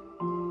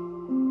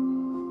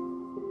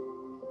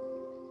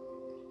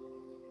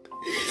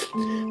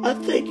 I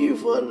thank you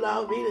for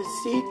allowing me to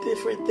see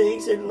different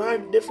things and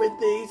learn different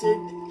things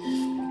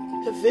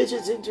and the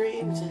visions and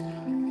dreams.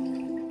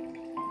 And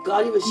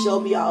God even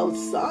showed me our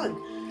son.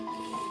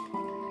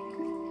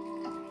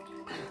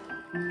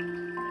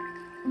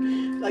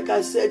 Like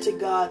I said to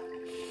God,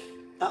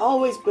 I've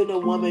always been a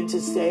woman to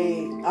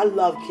say, I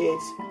love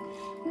kids.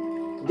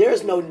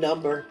 There's no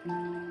number.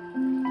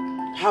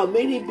 How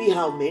many be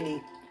how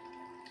many.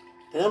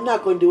 And I'm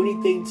not going to do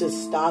anything to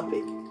stop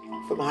it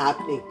from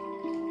happening.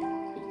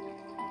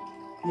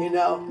 You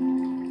know?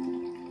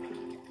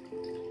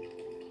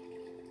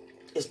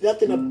 It's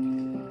nothing to,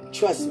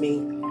 trust me,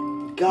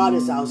 God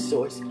is our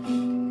source.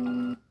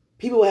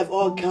 People have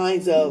all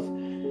kinds of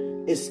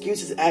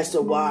excuses as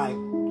to why.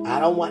 I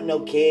don't want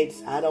no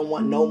kids. I don't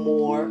want no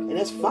more. And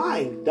that's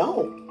fine.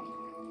 Don't.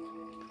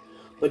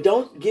 But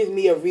don't give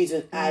me a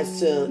reason as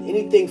to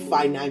anything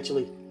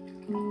financially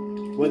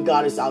when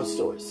God is our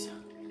source.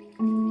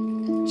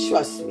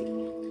 Trust me.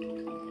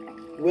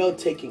 Well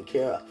taken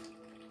care of.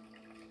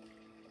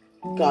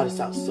 God is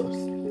our source.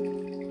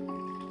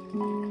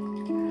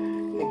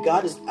 And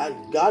God is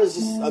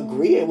just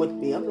agreeing with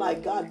me. I'm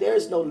like, God, there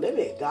is no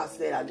limit. God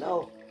said, I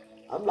know.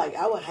 I'm like,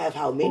 I will have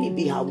how many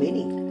be how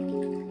many.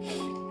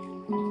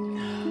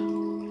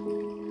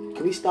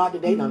 Can we start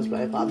today? No, I'm just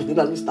playing, Father.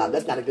 Let me stop.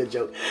 That's not a good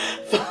joke.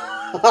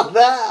 Father,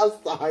 I'm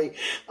sorry.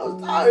 I'm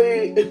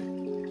sorry.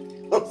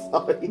 I'm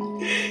sorry.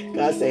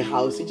 God say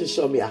house. He just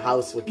showed me a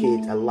house with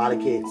kids, a lot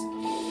of kids.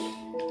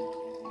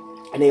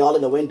 And they all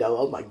in the window.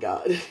 Oh my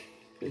God.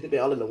 They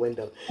all in the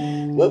window.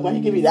 Why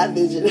you give me that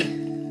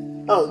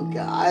vision? Oh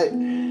God.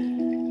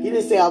 He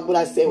didn't say what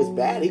I said was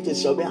bad. He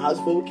just showed me a house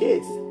full of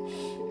kids.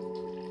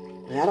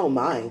 And I don't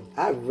mind.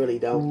 I really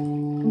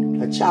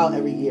don't. A child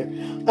every year.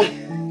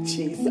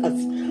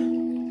 Jesus.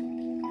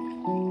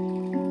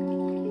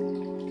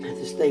 I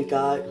just thank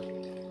God.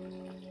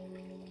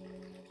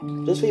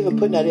 Just for even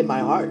putting that in my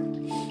heart.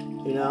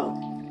 You know.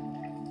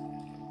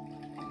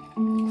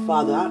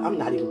 Father, I'm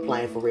not even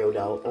playing for real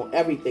though. On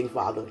everything,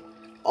 Father.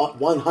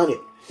 100.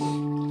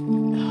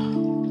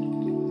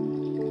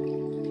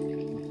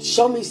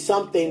 Show me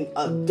something,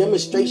 a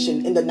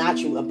demonstration in the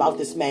natural about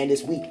this man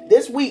this week.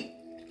 This week.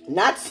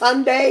 Not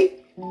Sunday.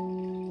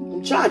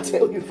 I'm trying to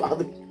tell you,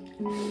 Father.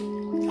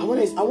 I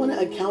want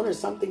to encounter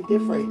something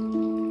different.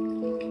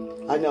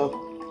 I know,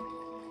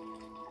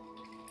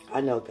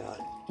 God.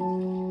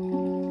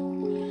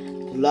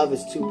 The love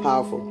is too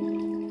powerful.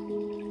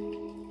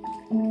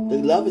 The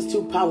love is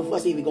too powerful for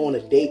us to even go on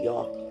a date,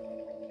 y'all.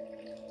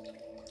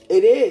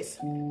 It is.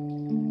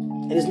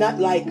 And it's not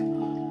like, you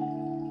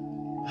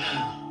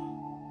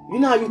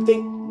know how you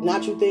think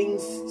natural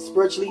things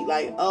spiritually,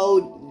 like,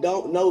 oh,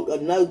 don't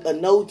a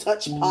no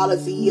touch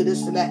policy or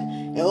this and that.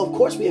 And of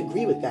course we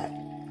agree with that.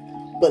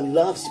 But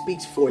love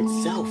speaks for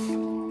itself.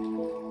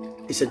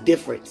 It's a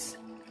difference.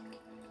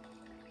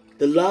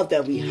 The love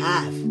that we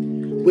have.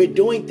 We're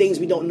doing things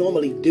we don't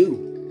normally do.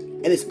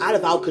 And it's out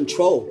of our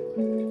control.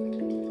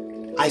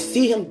 I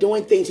see him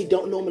doing things he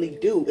don't normally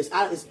do.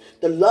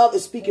 The love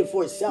is speaking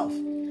for itself.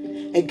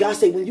 And God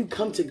said, when you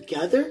come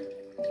together,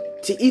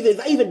 if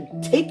I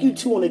even take you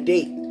two on a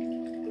date,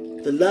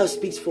 the love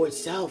speaks for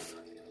itself.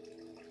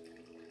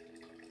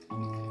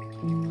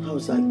 I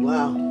was like,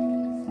 wow,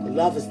 the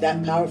love is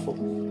that powerful.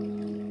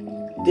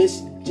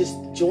 This just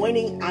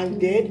joining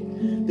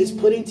this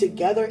putting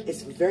together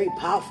is very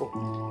powerful.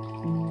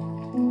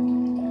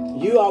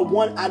 You are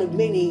one out of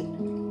many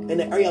in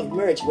the area of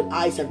marriage what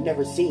eyes have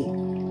never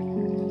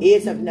seen,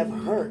 ears have never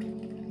heard.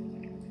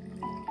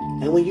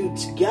 And when you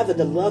together,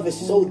 the love is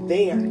so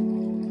there.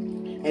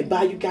 And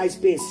by you guys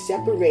being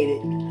separated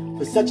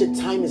for such a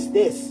time as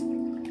this,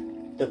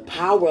 the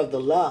power of the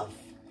love,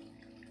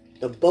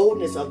 the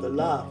boldness of the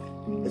love,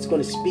 is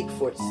going to speak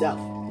for itself.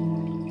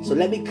 So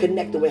let me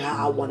connect the way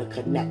how I want to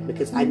connect,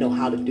 because I know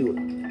how to do it.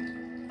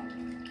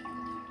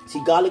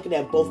 See, God looking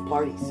at both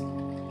parties.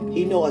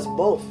 He knows us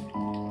both.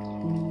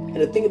 And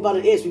the thing about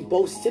it is, we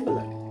both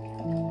similar.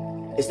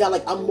 It's not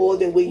like I'm more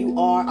than where you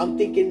are. I'm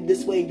thinking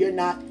this way, you're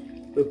not.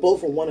 We're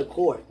both on one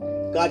accord.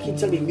 God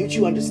keeps telling me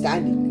mutual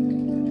understanding.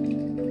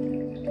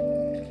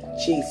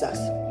 Jesus.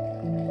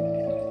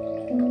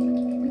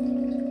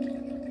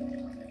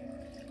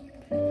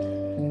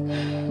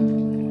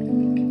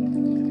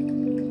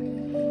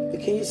 But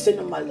can you send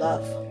him my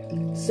love?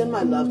 Send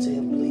my love to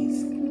him,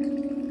 please.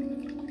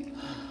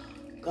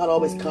 God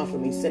always comfort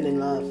me, sending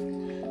love.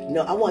 You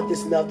know, I want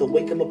this love to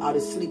wake him up out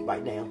of sleep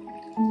right now.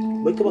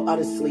 Wake him up out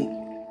of sleep.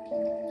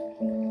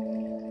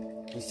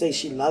 And say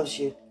she loves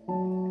you.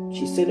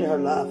 She's sending her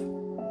love.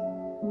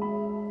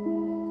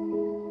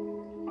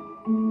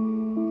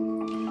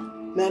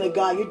 Man of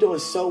God, you're doing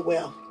so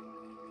well.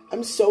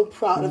 I'm so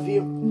proud of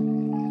you.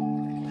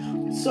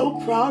 So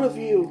proud of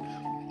you.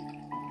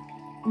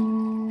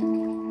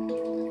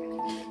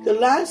 The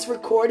last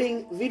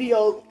recording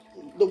video,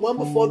 the one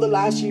before the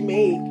last you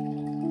made,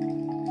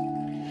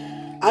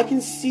 I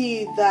can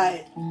see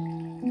that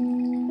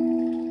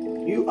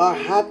you are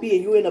happy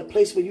and you're in a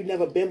place where you've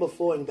never been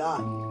before in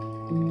God.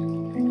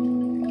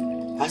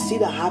 I see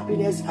the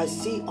happiness. I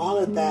see all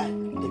of that.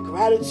 The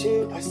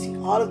gratitude. I see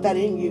all of that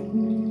in you.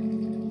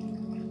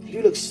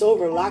 You look so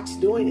relaxed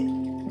doing it.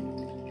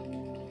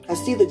 I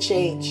see the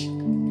change.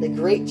 The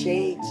great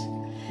change.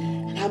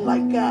 And I'm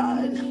like,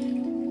 God,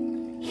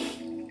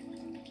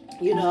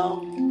 you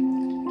know,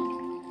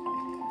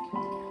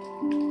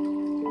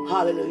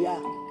 hallelujah.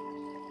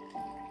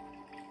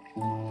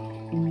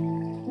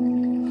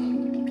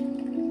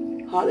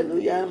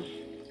 Hallelujah.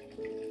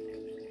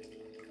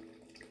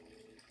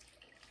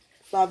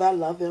 Father, I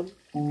love him.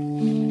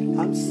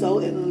 I'm so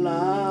in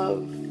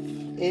love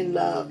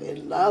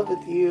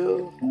with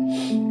you.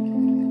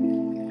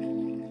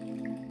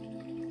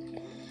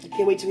 I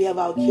can't wait till we have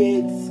our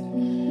kids.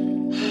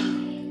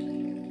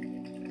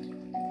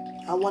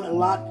 I want a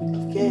lot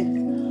of kids.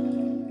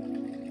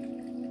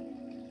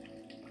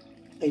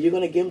 And you're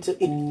going to give them to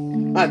me.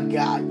 My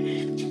God.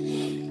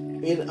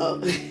 You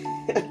know.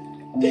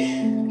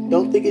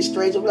 Don't think it's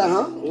strange. I'm like,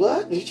 huh?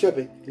 What? You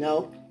tripping?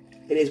 No.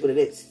 It is what it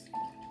is.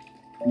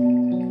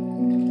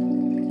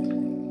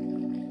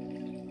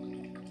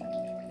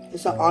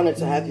 It's an honor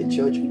to have your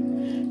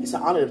children. It's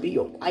an honor to be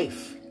your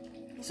wife.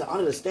 It's an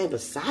honor to stand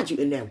beside you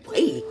in that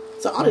way.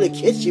 It's an honor to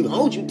kiss you,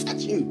 hold you,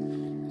 touch you.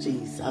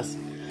 Jesus.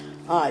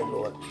 All right,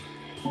 Lord.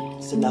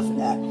 It's enough of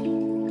that.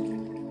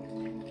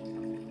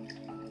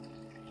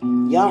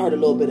 Y'all heard a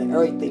little bit of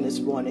everything this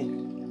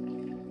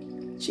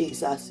morning.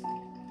 Jesus.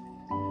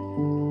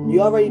 You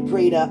already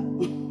prayed up.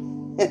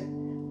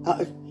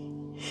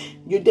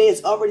 Your day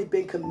has already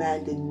been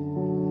commanded.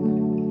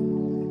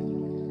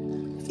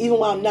 Even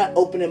while I'm not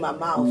opening my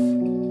mouth,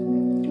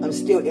 I'm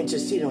still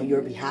interceding on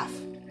your behalf.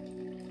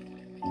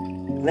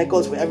 And that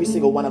goes for every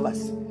single one of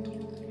us.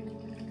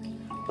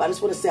 But I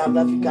just want to say I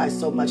love you guys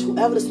so much.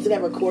 Whoever listened to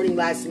that recording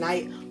last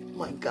night, oh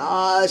my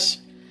gosh.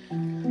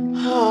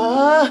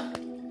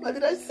 Why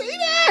did I say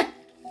that?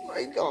 Oh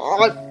my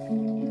God.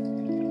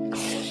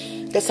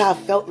 That's how I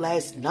felt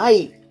last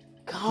night.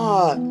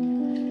 God.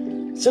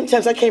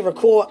 Sometimes I can't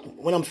record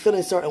when I'm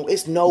feeling certain.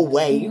 It's no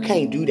way. You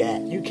can't do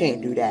that. You can't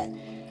do that.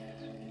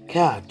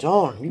 God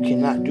darn, you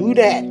cannot do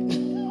that.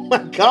 Oh my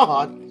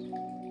God.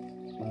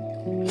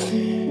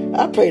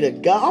 I pray to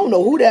God. I don't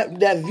know who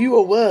that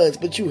viewer was,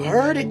 but you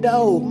heard it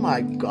though. Oh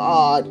my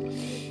God.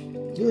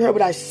 You heard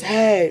what I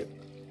said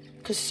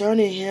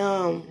concerning him.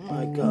 Oh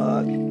my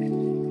God.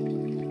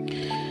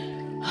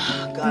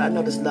 God, I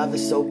know this love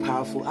is so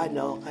powerful. I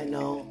know.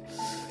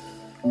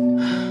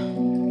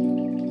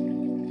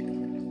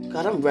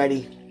 God, I'm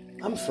ready.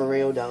 I'm for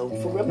real though.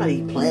 For real. I'm not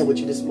even playing with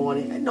you this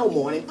morning. No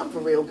morning. I'm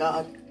for real,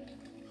 God.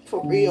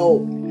 For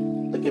real.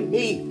 Look at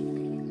me.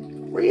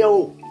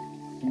 Real.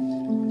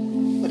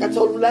 Like I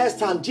told him last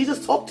time,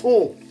 Jesus, talk to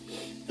him.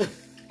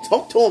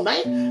 Talk to him,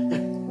 man.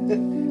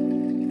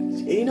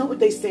 And you know what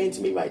they saying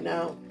to me right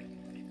now?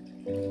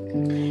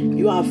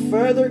 You are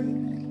further,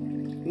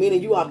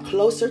 meaning you are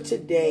closer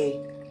today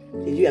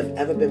than you have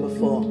ever been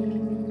before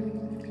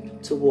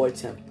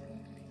towards him.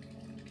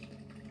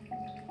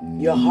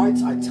 Your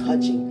hearts are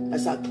touching.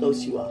 That's how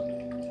close you are.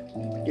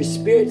 Your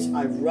spirits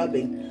are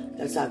rubbing.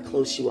 That's how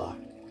close you are.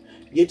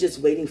 You're just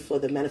waiting for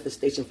the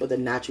manifestation for the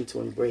natural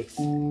to embrace.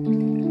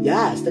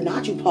 Yes, the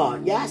natural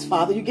part. Yes,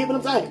 Father, you get what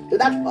I'm saying? The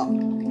natural part.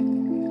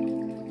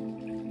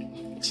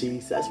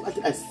 Jesus, why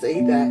did I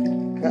say that?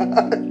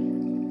 God.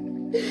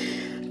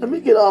 Let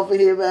me get off of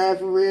here, man,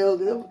 for real.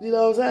 You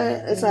know what I'm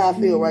saying? That's how I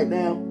feel right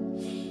now.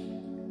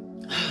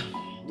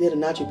 Yeah, the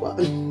natural part.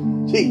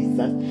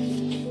 Jesus.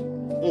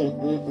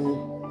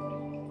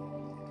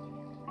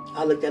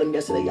 I looked at him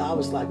yesterday, y'all. I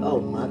was like,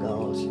 oh my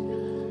gosh.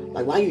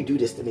 Like, why you do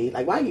this to me?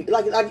 Like, why you,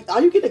 like,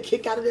 are you getting a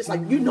kick out of this?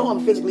 Like, you know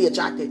I'm physically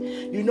attracted.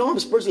 You know I'm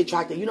spiritually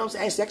attracted. You know what I'm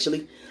saying?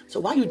 Sexually.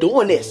 So why you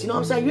doing this? You know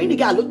what I'm saying? You ain't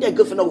gotta look that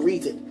good for no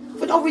reason.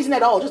 For no reason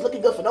at all. Just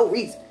looking good for no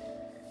reason.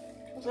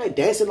 I'm saying,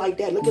 dancing like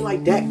that, looking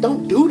like that.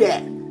 Don't do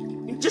that.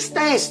 You just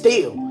stand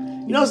still.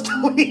 You know,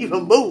 don't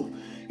even move.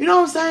 You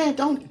know what I'm saying?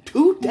 Don't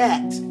do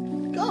that.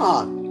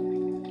 God.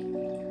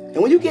 And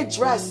when you get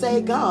dressed, say,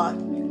 God,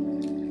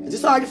 is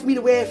this all right for me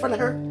to wear in front of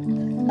her?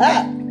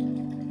 Ah.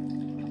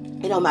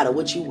 It don't matter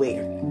what you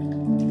wear.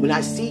 When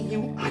I see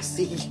you, I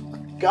see you.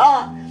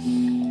 God,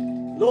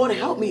 Lord,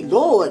 help me,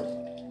 Lord.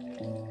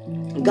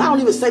 God don't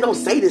even say, don't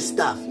say this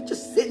stuff. You're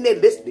just sitting there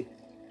listening.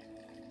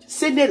 Just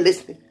sitting there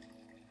listening.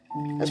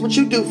 That's what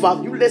you do,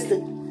 Father. You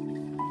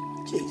listen.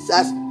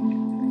 Jesus.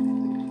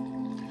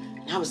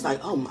 And I was like,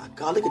 oh my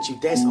God, look at you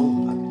dance. Oh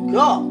my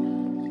God.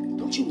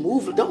 Don't you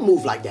move. Don't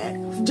move like that.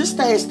 Just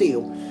stand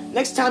still.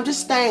 Next time,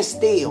 just stand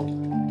still.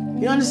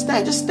 You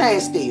understand? Just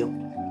stand still.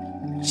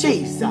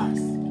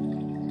 Jesus.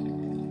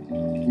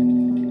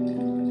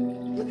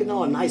 Looking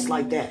all nice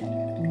like that.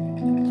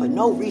 For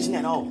no reason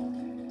at all.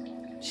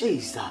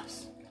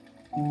 Jesus.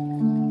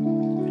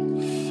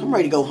 I'm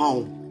ready to go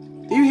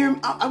home. Do you hear me?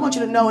 I want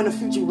you to know in the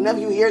future, whenever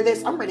you hear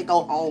this, I'm ready to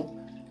go home.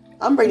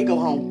 I'm ready to go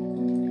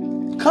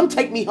home. Come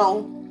take me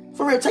home.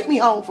 For real, take me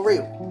home, for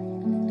real.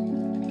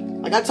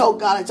 Like I told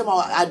God,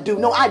 I do.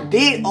 No, I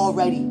did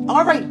already. I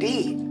already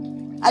did.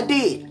 I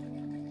did.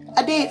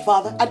 I did,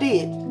 Father. I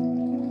did.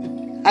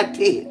 I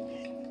did.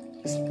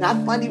 It's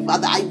not funny,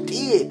 Father. I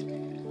did.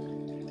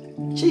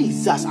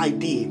 Jesus, I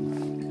did.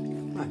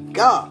 My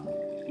God.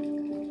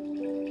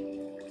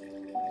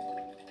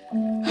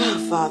 Oh,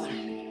 Father.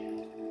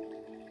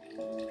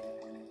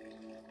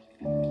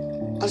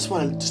 I just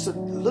want just a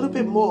little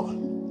bit more. A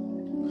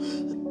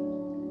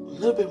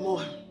little bit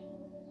more.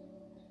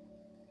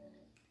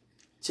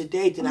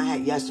 Today than I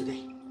had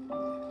yesterday.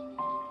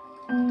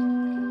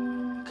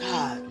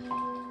 God.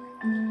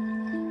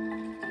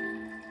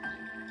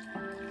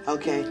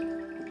 Okay.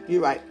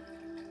 You're right.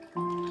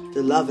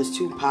 The love is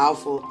too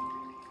powerful.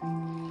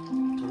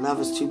 The love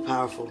is too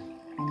powerful.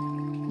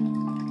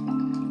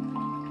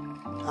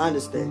 I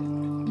understand.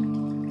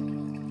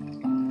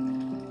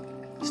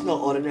 It's no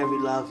ordinary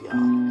love, y'all.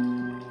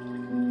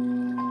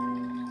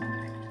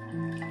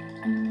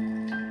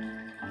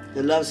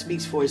 The love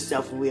speaks for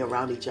itself when we're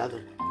around each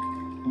other.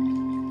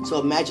 So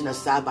imagine us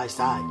side by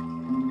side.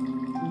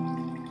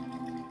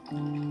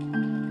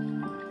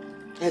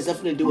 It has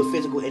nothing to do with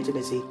physical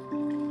intimacy,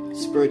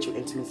 spiritual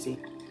intimacy,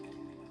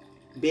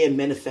 being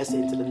manifested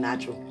into the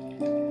natural.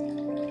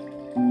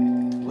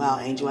 Wow,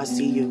 Angel, I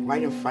see you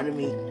right in front of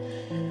me. You're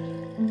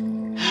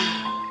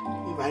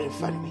right in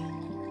front of me.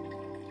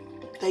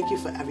 Thank you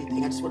for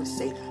everything. I just want to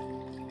say that.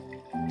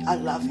 I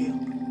love you.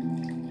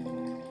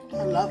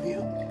 I love you.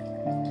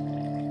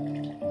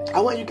 I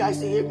want you guys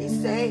to hear me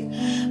say,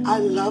 I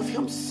love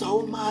him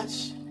so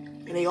much.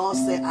 And they all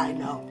say, I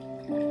know.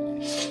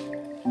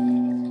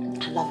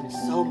 I love him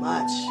so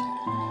much.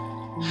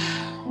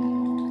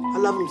 I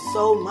love him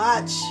so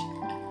much.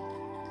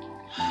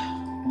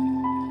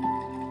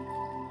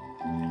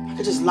 I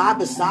could just lie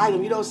beside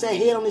him, you know what I'm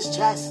saying? Head on his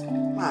chest.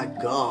 My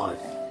God.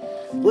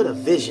 What a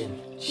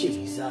vision.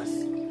 Jesus.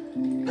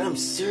 But I'm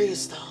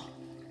serious though.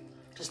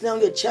 Just lay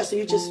on your chest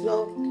and you just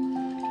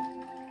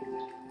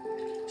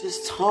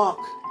just talk.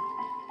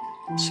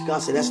 God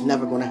said that's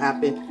never going to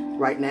happen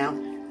right now.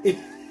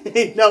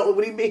 No,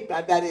 what do you mean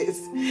by that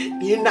is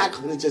you're not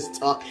going to just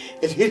talk.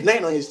 If you're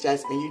laying on his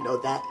chest and you know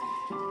that,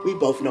 we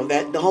both know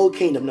that. The whole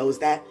kingdom knows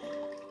that.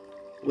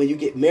 When you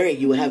get married,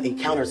 you will have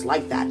encounters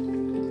like that.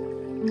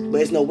 But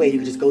there's no way you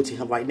can just go to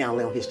him right now and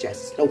lay on his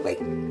chest. No way.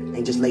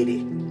 And just lay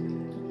there.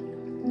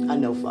 I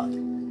know, Father.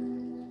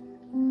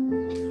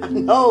 I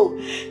know.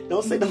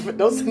 Don't say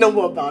no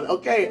more about it.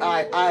 Okay, all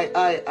right.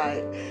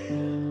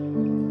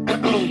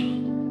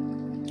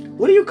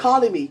 What are you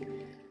calling me?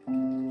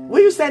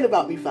 What are you saying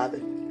about me, Father?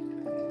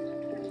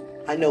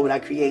 I know what I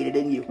created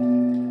in you.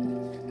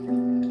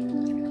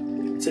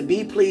 To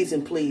be pleased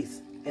and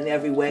pleased in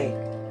every way.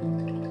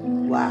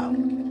 Wow.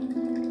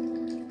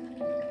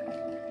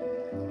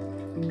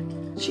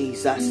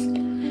 Jesus.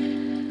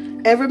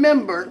 And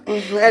remember, I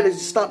had to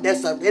stop that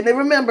stuff. And then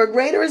remember,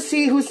 greater is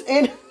he who's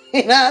in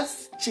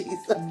us,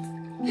 Jesus,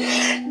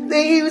 than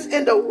he who's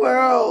in the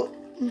world.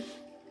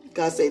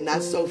 God say,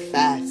 not so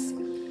fast.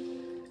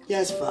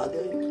 Yes,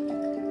 Father.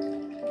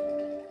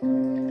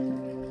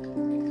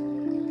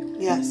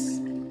 Yes.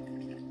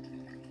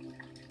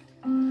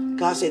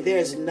 God said, there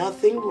is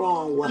nothing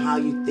wrong with how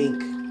you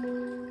think.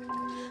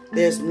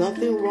 There's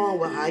nothing wrong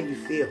with how you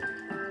feel.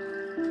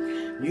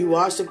 You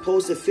are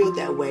supposed to feel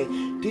that way.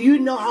 Do you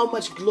know how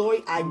much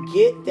glory I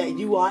get that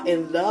you are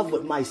in love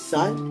with my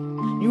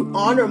son? You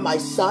honor my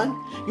son.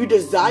 You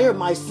desire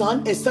my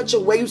son in such a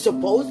way you're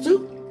supposed to?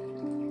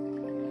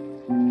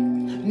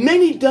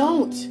 Many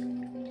don't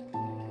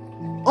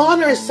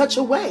honor in such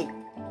a way.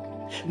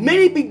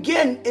 Many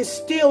begin and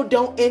still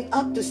don't end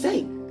up the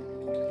same.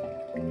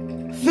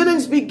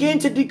 Feelings begin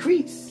to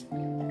decrease.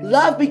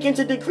 Love begin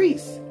to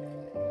decrease.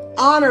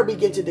 Honor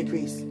begin to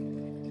decrease.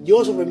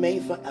 Yours will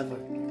remain forever.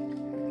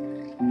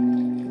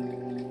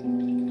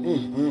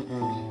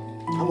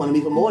 I want him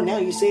even more now.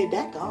 You said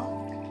that, God.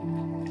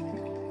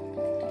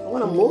 I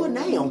want him more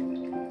now.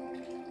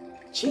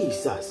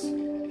 Jesus.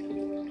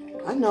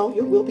 I know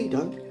your will be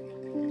done.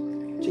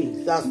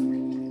 Jesus.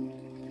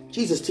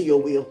 Jesus to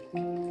your will.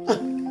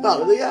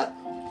 Hallelujah.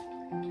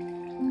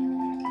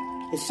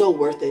 It's so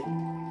worth it.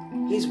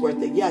 He's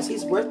worth it. Yes,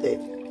 he's worth it.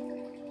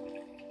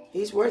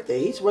 He's worth it.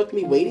 He's worth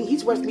me waiting.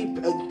 He's worth me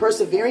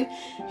persevering.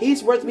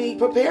 He's worth me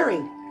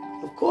preparing,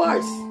 of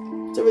course,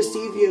 to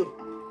receive you.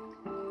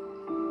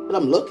 But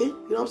I'm looking.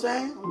 You know what I'm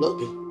saying? I'm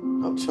looking.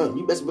 I'm telling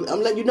you,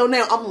 I'm letting you know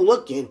now. I'm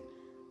looking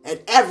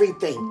at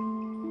everything.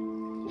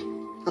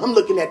 I'm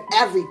looking at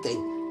everything.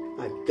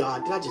 My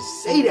God, did I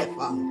just say that,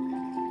 Father?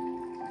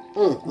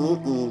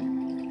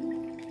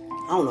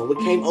 I don't know what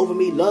came over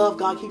me. Love,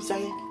 God keeps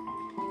saying.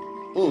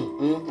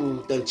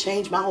 Done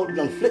change my whole,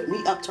 done flip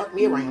me up, turn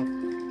me around.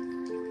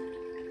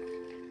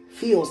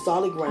 Feet on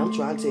solid ground, I'm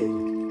trying to tell you.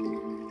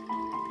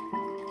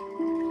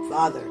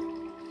 Father,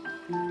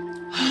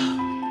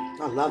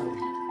 I love him.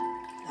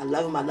 I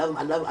love him, I love him,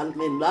 I love him.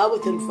 I'm in love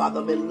with him,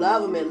 Father. I'm in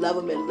love, I'm in love,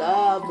 I'm in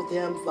love with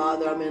him,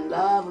 Father. I'm in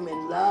love, I'm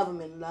in love,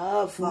 I'm in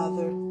love,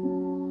 Father.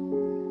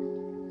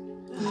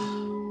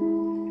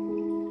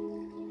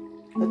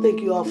 I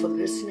thank you all for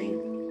listening.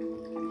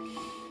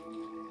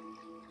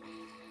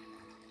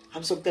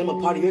 I'm so thankful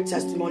I'm a part of your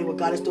testimony, what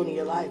God is doing in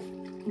your life.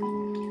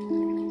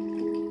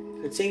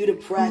 Continue to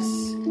press.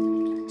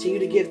 Continue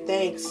to give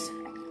thanks.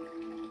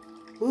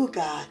 Ooh,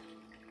 God.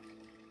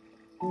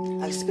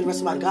 I speak to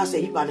somebody. God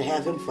said you about to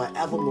have him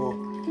forevermore.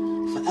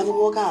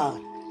 Forevermore,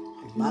 God.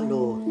 My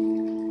Lord.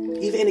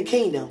 Even in the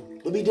kingdom.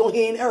 We'll be doing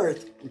here in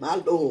earth. My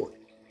Lord.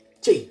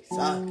 Jesus.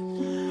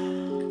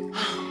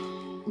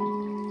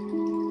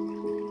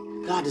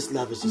 God, this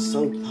love is just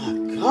so...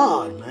 Oh,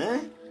 God,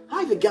 man.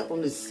 I even got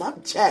on this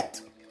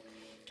subject.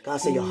 God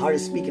said your heart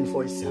is speaking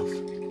for itself.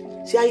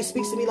 See how he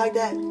speaks to me like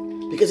that?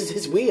 Because it's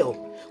his will.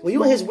 When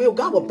you're in his will,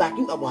 God will back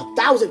you up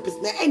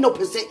 1,000%. There ain't no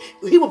percent.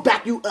 He will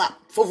back you up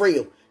for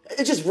real.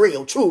 It's just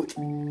real, truth.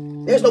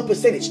 There's no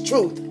percentage,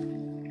 truth.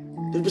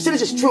 The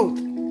percentage is truth.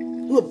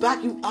 He will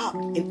back you up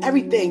in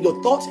everything,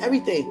 your thoughts,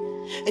 everything.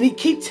 And he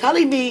keep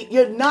telling me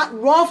you're not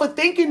wrong for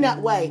thinking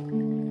that way.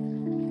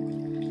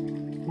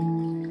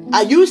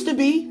 I used to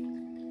be.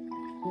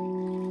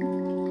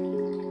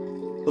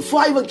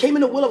 Before I even came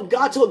in the will of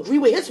God to agree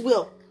with his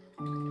will.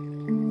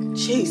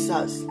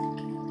 Jesus.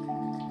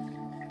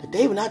 The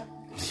day when I...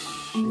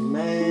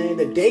 Man,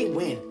 the day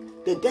when?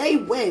 The day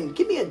when?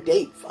 Give me a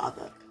date,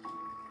 Father.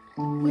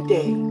 What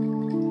day?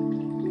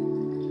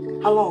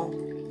 How long?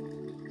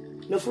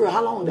 No, for real,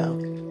 how long though?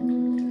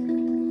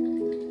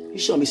 You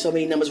showing me so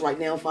many numbers right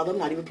now, Father. I'm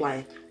not even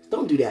playing.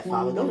 Don't do that,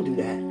 Father. Don't do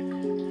that.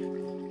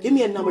 Give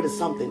me a number to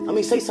something. I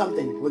mean, say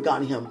something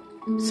regarding him.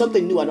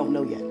 Something new I don't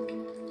know yet.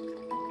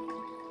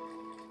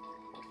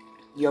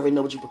 You already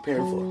know what you're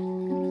preparing for.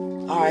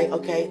 All right,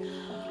 okay.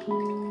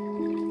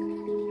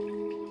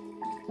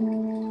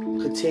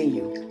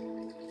 Continue.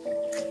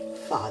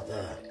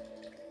 Father,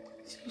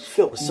 you're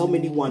filled with so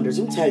many wonders.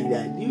 Let me tell you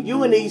that.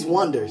 You in these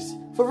wonders.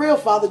 For real,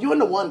 Father, you in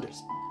the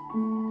wonders.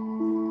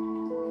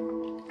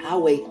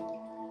 I'll wait.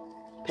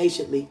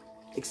 Patiently.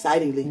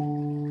 Excitingly.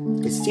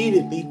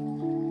 Exceedingly.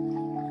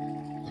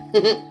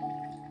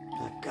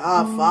 My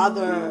God,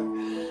 Father.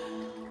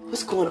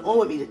 What's going on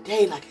with me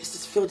today? Like, it's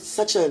just feel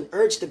such an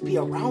urge to be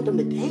around him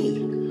today.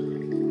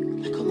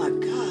 Like, oh my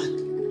God.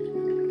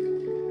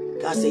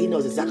 God said he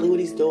knows exactly what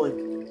he's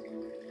doing.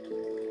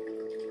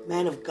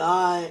 Man of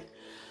God.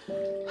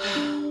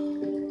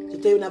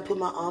 Today when I put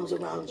my arms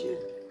around you.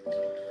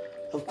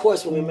 Of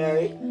course, when we're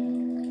married.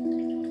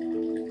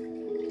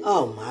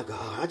 Oh my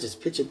God. I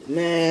just pictured,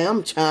 man,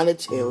 I'm trying to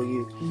tell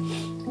you.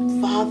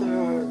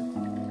 Father,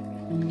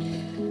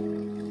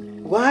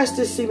 why is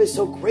this seeming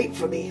so great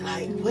for me?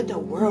 Like, what in the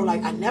world?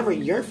 Like, I never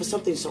yearned for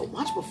something so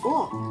much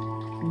before.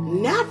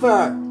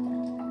 Never.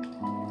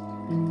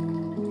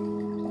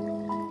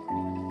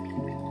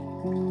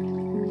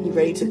 You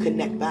ready to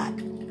connect back?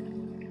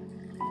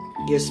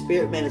 Your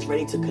spirit man is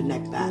ready to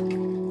connect back.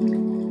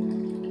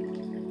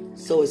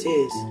 So is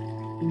his.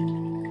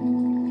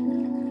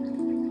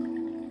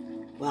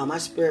 Wow, my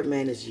spirit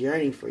man is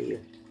yearning for you.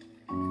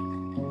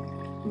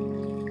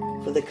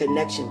 For the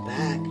connection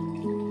back.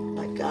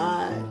 My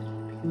God.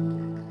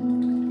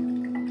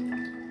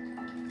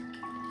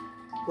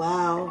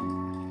 Wow.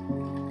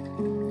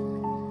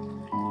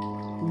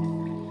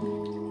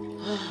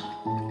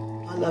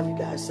 I love you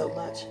guys so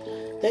much.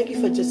 Thank you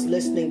for just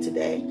listening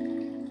today.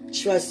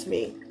 Trust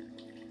me.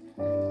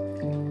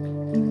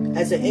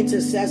 As an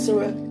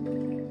intercessor,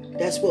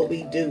 that's what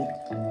we do.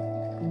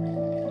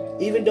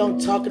 Even though I'm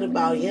talking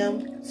about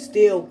him,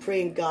 still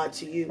praying God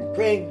to you,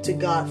 praying to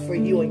God for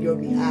you on your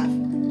behalf.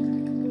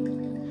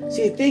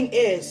 See, the thing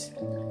is,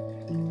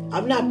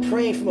 I'm not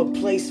praying from a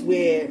place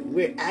where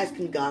we're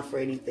asking God for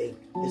anything.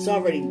 It's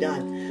already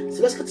done.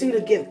 So let's continue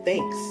to give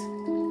thanks.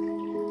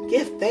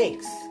 Give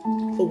thanks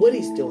for what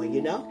he's doing,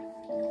 you know?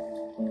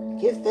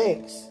 Give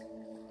thanks.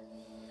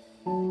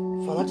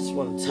 Father, I just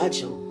want to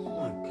touch him. Oh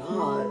my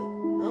God.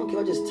 I don't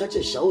care if I just touch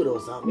his shoulder or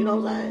something. You know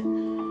what I'm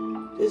saying?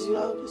 Just,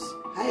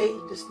 hey,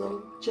 just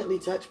gently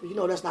touch. But you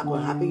know that's not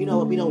going to happen. You know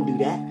what? We don't do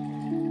that.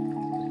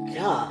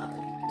 God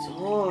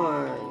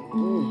darn.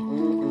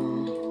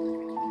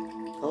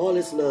 All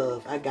this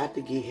love I got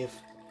to give.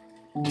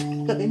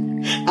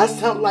 I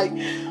sound like,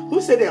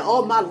 who said that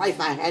all my life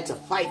I had to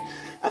fight?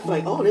 I feel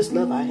like all this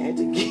love I had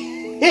to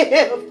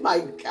give. My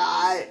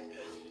God.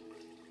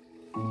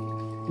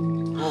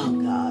 Oh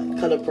God.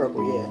 Color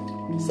purple, yeah.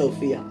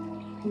 Sophia.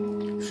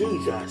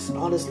 Jesus.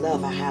 All this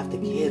love I have to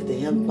give to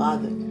him,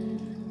 Father.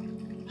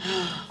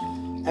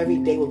 Every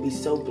day will be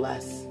so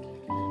blessed.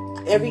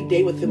 Every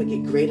day with him will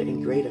get greater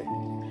and greater.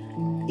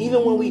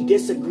 Even when we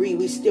disagree,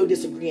 we still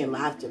disagree in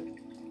laughter.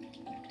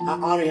 I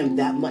honor him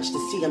that much to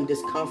see him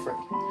discomfort,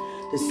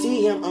 to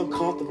see him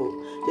uncomfortable,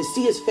 to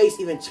see his face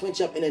even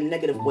twinge up in a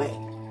negative way.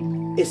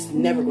 It's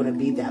never going to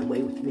be that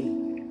way with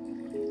me.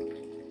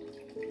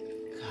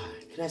 God,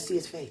 can I see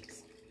his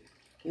face?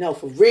 No,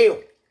 for real.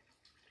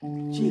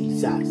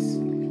 Jesus.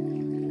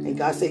 And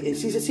God said,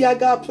 see how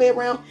God play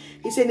around?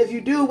 He said, if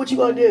you do, what you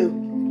going to do?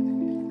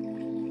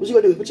 What you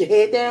going to do? Put your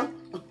head down?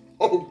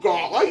 Oh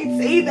God, why you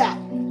say that?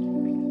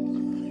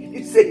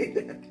 You say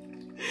that.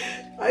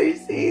 Why you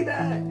see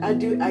that? I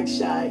do act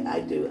shy.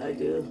 I do. I've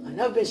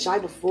never been shy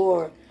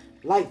before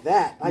like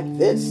that, like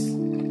this.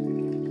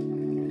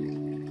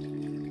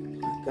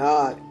 My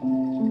God.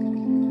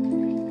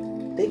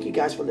 Thank you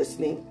guys for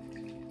listening.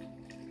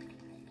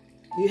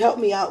 You help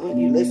me out when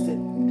you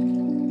listen.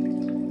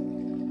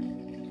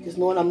 Just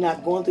knowing I'm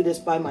not going through this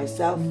by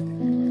myself.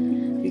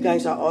 You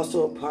guys are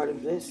also a part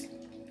of this.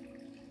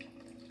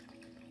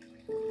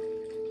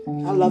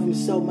 I love him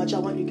so much. I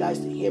want you guys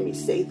to hear me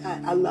say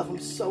that. I love him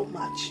so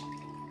much.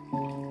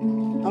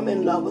 I'm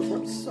in love with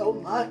him so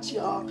much,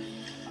 y'all.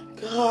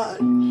 God.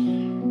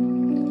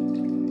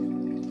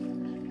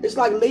 It's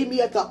like lay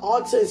me at the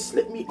altar and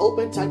slip me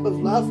open type of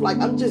love. Like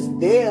I'm just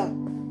there.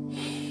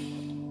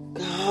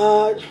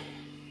 God.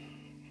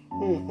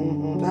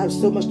 I have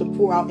so much to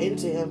pour out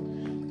into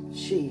him.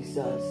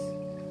 Jesus.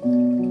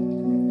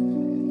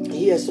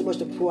 He has so much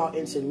to pour out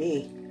into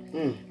me.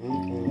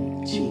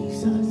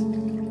 Jesus.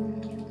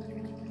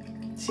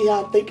 See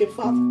how I'm thinking,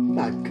 Father?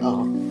 My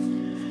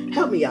God.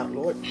 Help me out,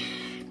 Lord.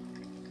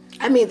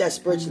 I mean that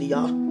spiritually,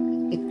 y'all.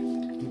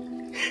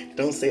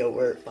 Don't say a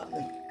word,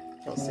 Father.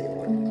 Don't say a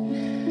word.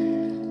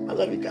 I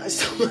love you guys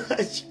so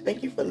much.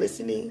 Thank you for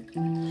listening.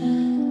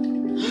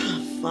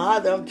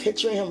 Father, I'm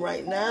picturing him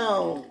right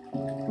now.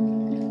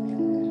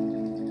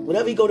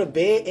 Whatever you go to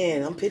bed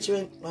in, I'm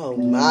picturing, oh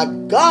my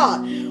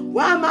God.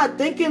 Why am I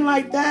thinking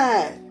like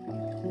that?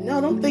 No,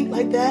 don't think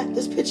like that.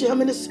 Just picture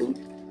him in a suit.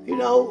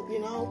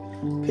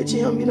 Picture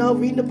him,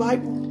 reading the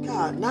Bible.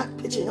 God, not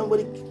picture him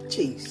with a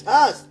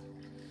Jesus.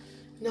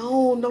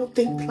 No, don't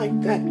think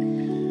like that.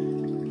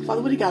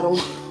 Father, what he got on?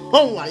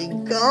 Oh my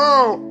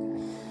God.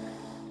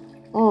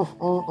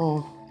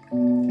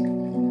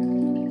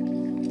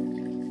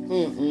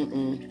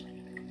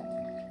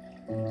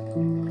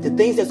 The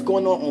things that's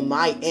going on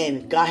my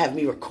end, God have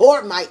me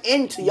record my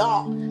end to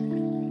y'all.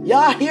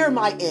 Y'all hear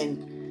my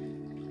end.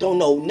 Don't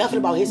know nothing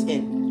about his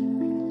end.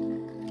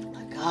 Oh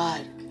my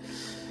God.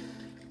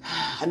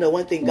 I know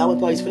one thing. God won't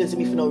put his feelings to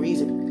me for no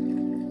reason.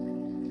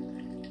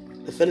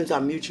 The feelings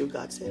are mutual,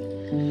 God said.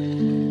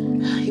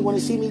 He want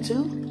to see me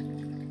too?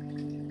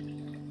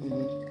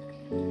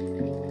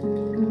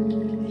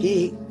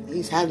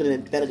 He's handling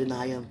it better than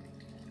I am.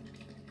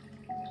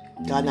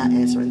 God not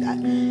answering that.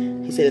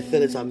 He said the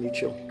feelings are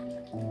mutual.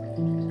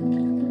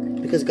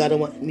 Because God don't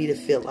want me to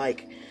feel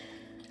like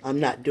I'm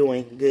not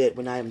doing good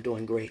when I am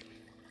doing great.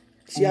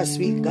 See how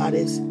sweet God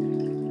is?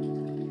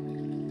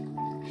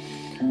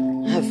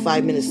 I have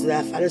 5 minutes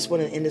left. I just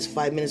want to end this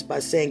 5 minutes by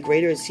saying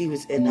greater is he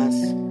who's in us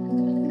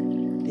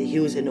than he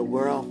who's in the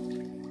world.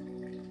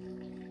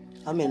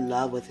 I'm in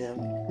love with him.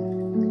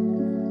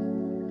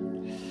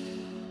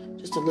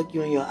 Just to look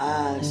you in your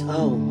eyes.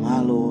 Oh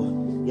my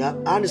Lord.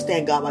 Yep. I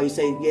understand, God, why you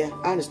say, yeah,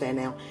 I understand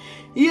now.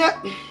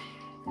 Yep.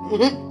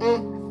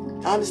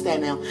 I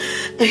understand now.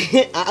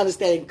 I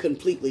understand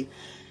completely.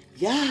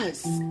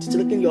 Yes. Just to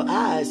look in your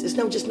eyes. It's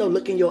not just no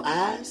look in your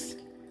eyes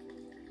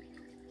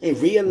and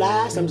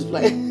realize. I'm just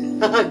like,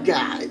 oh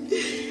God.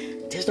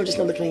 There's no just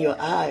no looking in your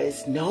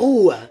eyes.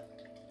 No.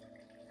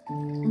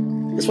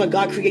 That's why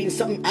God creating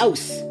something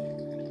else.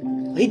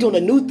 He doing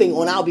a new thing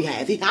on our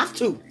behalf. He has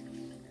to.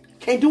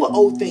 Can't do an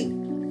old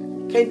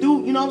thing. Can't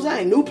do, you know what I'm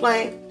saying? New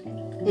plan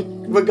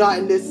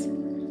regarding this.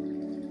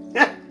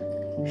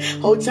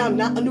 Whole time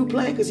not a new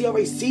plan because he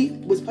already see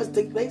what's supposed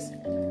to take place.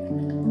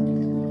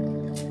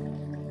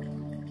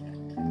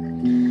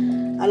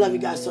 I love you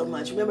guys so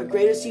much. Remember,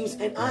 greater is he who's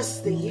in us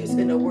than he who's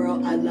in the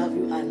world. I love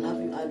you. I love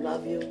you. I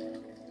love you.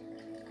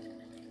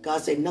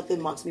 God said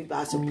nothing marks me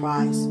by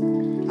surprise.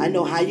 I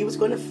know how you was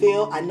going to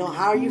feel. I know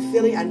how you're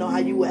feeling. I know how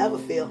you will ever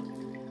feel.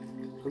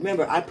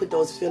 Remember, I put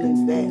those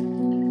feelings there.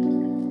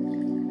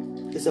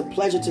 It's a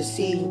pleasure to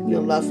see you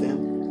love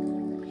him.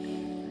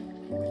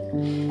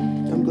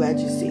 I'm glad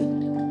you see.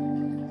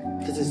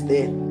 Because it's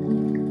there.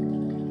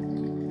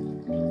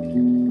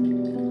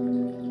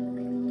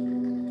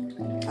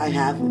 I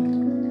have him.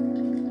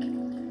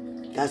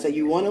 God said,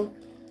 you want him?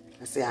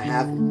 I say, I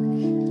have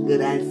him.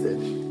 Good answer.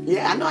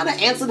 Yeah, I know how to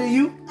answer to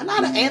you. I know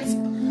how to answer.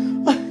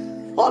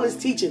 All this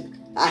teaching.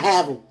 I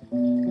have him.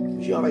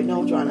 But you already know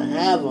I'm trying to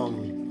have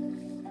him.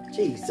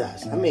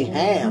 Jesus. I mean,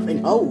 have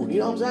and hold. You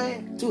know what I'm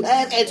saying? To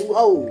have and to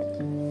hold.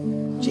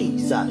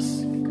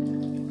 Jesus.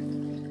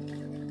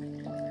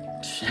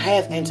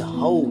 Have and to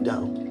hold,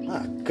 though.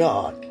 My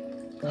God.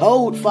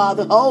 Hold,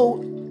 Father.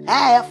 Hold.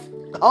 Have.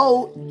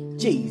 Hold.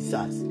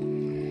 Jesus.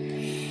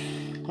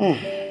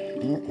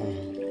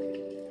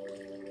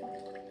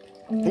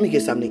 Let me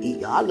get something to eat,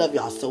 y'all. I love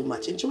y'all so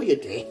much. Enjoy your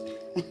day.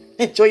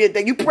 Enjoy your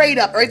day. You prayed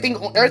up. Everything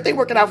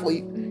working out for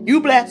you. You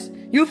blessed.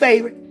 You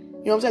favored. You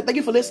know what I'm saying? Thank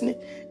you for listening.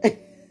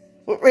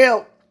 For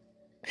real.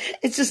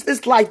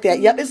 It's like that.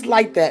 Yep, it's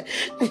like that.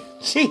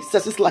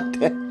 Jesus, it's like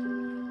that.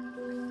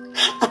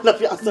 I love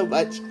y'all so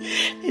much.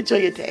 Enjoy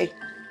your day.